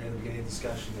comment in the beginning of the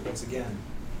discussion, that once again,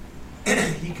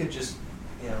 he could just,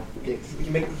 he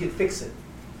could fix it.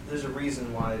 There's a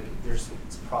reason why it's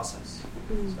a process.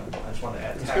 So I just want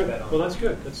to attack that on. Well, that's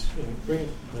good. That's bring it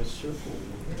nice circle.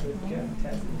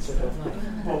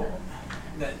 Well,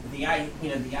 the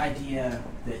idea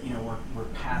that we're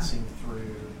passing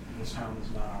through, this home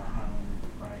is not our home,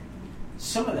 right?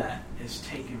 Some of that is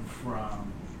taken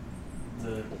from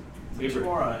the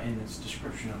Torah in its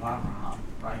description of Abraham,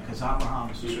 right? Because Abraham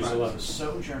is described as a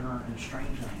sojourner in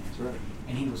strange lands, right.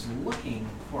 And he was looking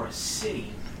for a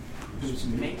city whose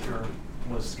maker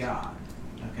was God.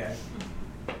 Okay.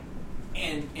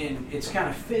 And it's kind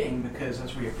of fitting because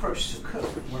as we approach Sukkot,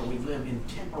 where we live in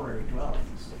temporary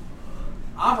dwellings,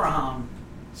 Abraham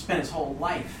spent his whole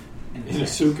life in a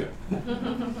sukkah.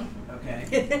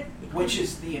 Okay, which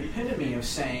is the epitome of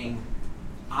saying,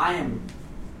 I am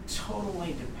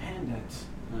totally dependent.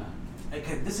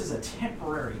 Okay, this is a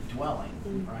temporary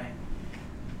dwelling, right?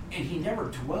 And he never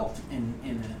dwelt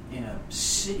in a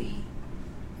city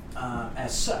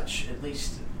as such, at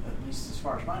least as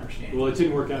far as my understanding. Well, it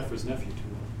didn't work out for his nephew too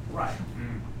well. Right.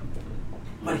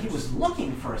 But he was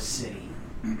looking for a city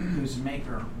whose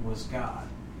maker was God.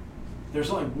 There's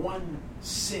only one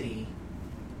city.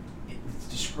 It's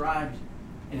described,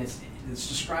 and it's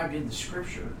described in the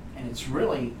Scripture, and it's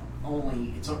really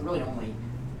only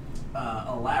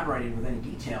elaborated with any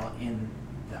detail in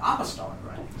the apostolic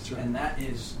writings, and that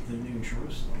is the New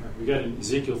Jerusalem. Right. We got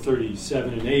Ezekiel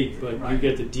 37 and 8, but you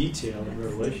get the detail in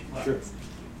Revelation. Right. Sure.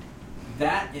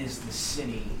 That is the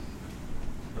city,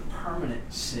 the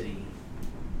permanent city,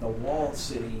 the walled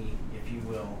city, if you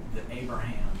will, that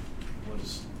Abraham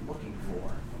was looking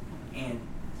for. And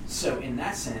so in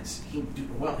that sense, he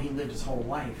lived his whole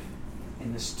life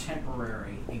in this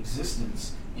temporary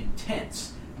existence in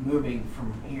tents, moving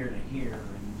from here to here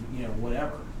and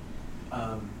whatever.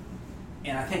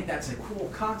 And I think that's a cool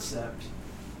concept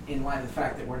in light of the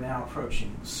fact that we're now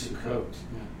approaching Sukkot.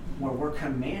 Where we're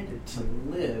commanded to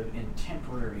live in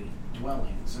temporary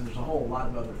dwellings. And there's a whole lot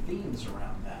of other themes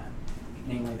around that,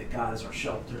 namely that God is our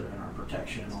shelter and our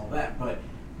protection and all that. But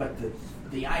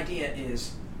the idea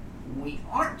is we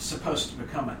aren't supposed to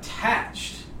become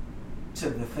attached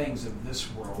to the things of this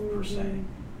world per se.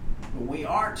 But we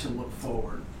are to look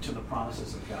forward to the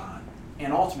promises of God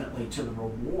and ultimately to the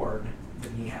reward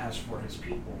that He has for His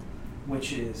people,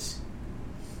 which is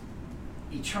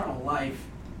eternal life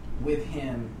with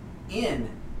Him in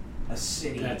a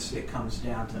city that comes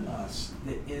down to us,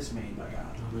 that is made by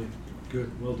God.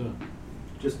 Good, well done.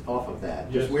 Just off of that,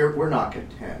 yes. we're not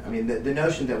content. I mean, the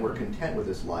notion that we're content with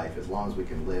this life as long as we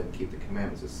can live and keep the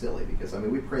commandments is silly, because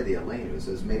we pray the Elenu who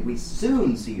says, "May we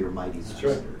soon see your mighty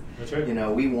splendor." That's right.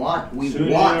 We want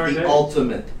the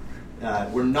ultimate.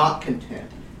 We're not content,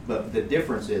 but the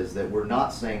difference is that we're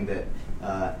not saying that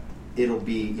it'll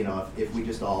be, if we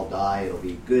just all die, it'll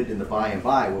be good in the by and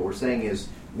by. What we're saying is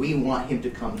we want Him to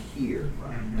come here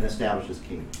and establish His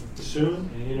kingdom. Soon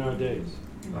and in our days.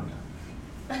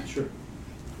 Okay. Sure.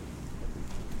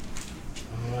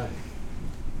 All right.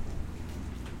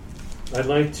 I'd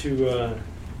like to,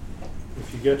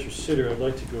 if you got your sitter, I'd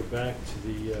like to go back to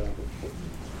the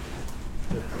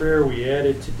prayer we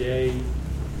added today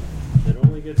that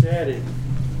only gets added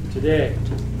today.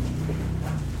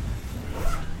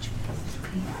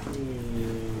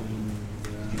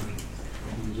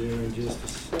 And there in just a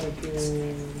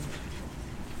second.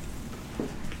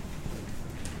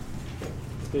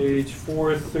 Page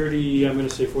 430, I'm going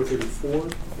to say 434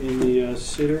 in the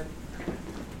sitter.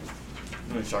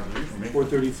 Only Shacharit for me.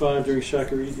 435 during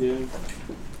Shacharit, yeah.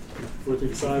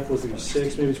 435,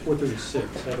 436, maybe it's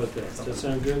 436. How about that? Does that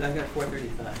sound good? I got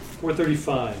 435.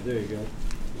 435, there you go.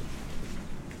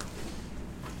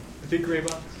 The big gray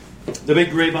box? The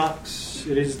big gray box.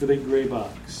 It is the big gray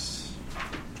box.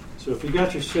 So if you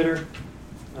got your sitter,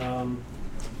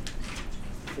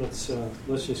 let's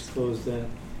just close that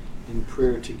in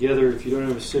prayer together. If you don't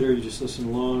have a sitter, you just listen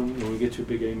along. When we get to a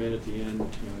big amen at the end,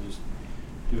 just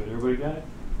do it. Everybody got it?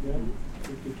 Yeah?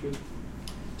 Good.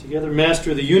 Together,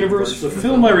 Master of the universe,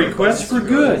 fulfill my request for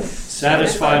good.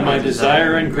 Satisfy my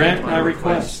desire and grant my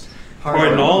request.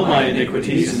 Pardon all my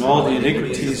iniquities and all the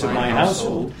iniquities of my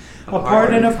household. A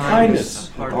pardon of kindness,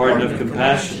 a pardon of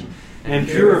compassion, and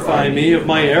purify me of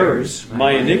my errors,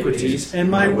 my iniquities,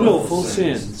 and my willful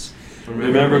sins.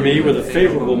 Remember me with a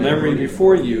favorable memory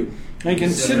before you, and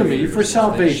consider me for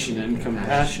salvation and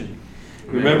compassion.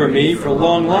 Remember me for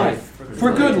long life,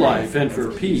 for good life and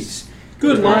for peace,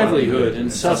 good livelihood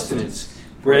and sustenance,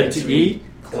 bread to eat,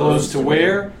 clothes to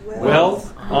wear,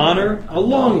 wealth, honor, a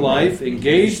long life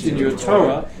engaged in your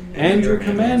Torah and your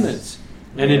commandments,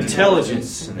 and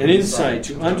intelligence and insight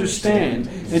to understand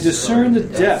and discern the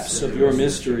depths of your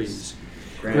mysteries.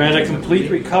 Grant a complete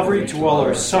recovery to all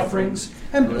our sufferings,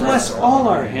 and bless all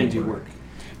our handiwork.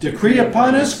 Decree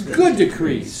upon us good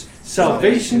decrees,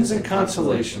 salvations and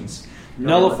consolations.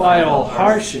 Nullify all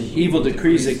harsh and evil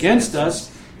decrees against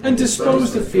us, and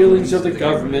dispose the feelings of the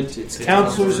government, its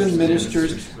counselors and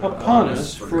ministers, upon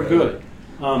us for good.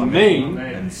 Amen.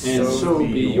 And so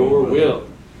be your will.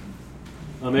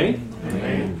 Amen?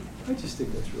 Amen. I just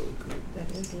think that's really cool. That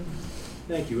is lovely.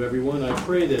 Thank you, everyone. I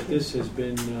pray that this has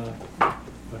been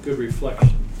a good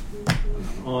reflection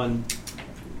on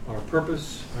our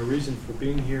purpose, our reason for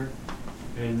being here,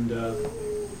 and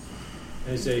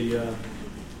as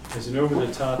an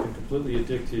over-the-top and completely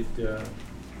addicted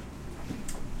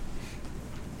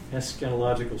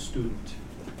eschatological student,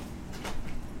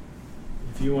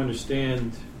 if you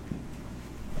understand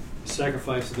the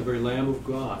sacrifice of the very Lamb of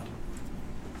God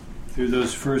through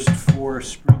those first 4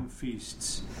 spring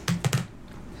feasts,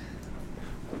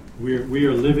 we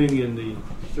are living in the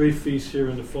 3 feasts here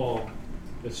in the fall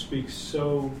that speaks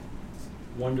so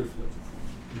wonderfully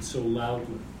and so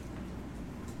loudly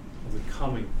of the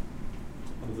coming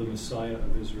of the Messiah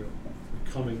of Israel,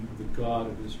 the coming of the God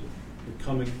of Israel, the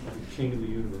coming of the King of the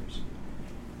universe.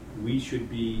 We should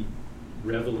be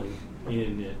reveling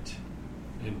in it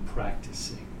and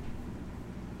practicing.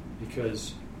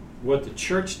 Because what the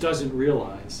church doesn't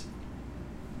realize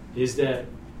is that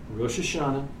Rosh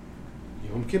Hashanah,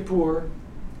 Yom Kippur,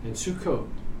 and Sukkot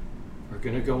are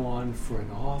going to go on for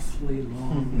an awfully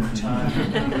long time.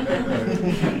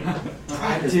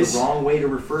 Practice is the wrong way to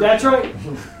refer to it. That's right.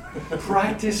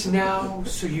 Practice now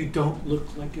so you don't look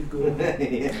like a girl.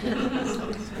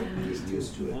 Just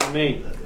used to it. Amen.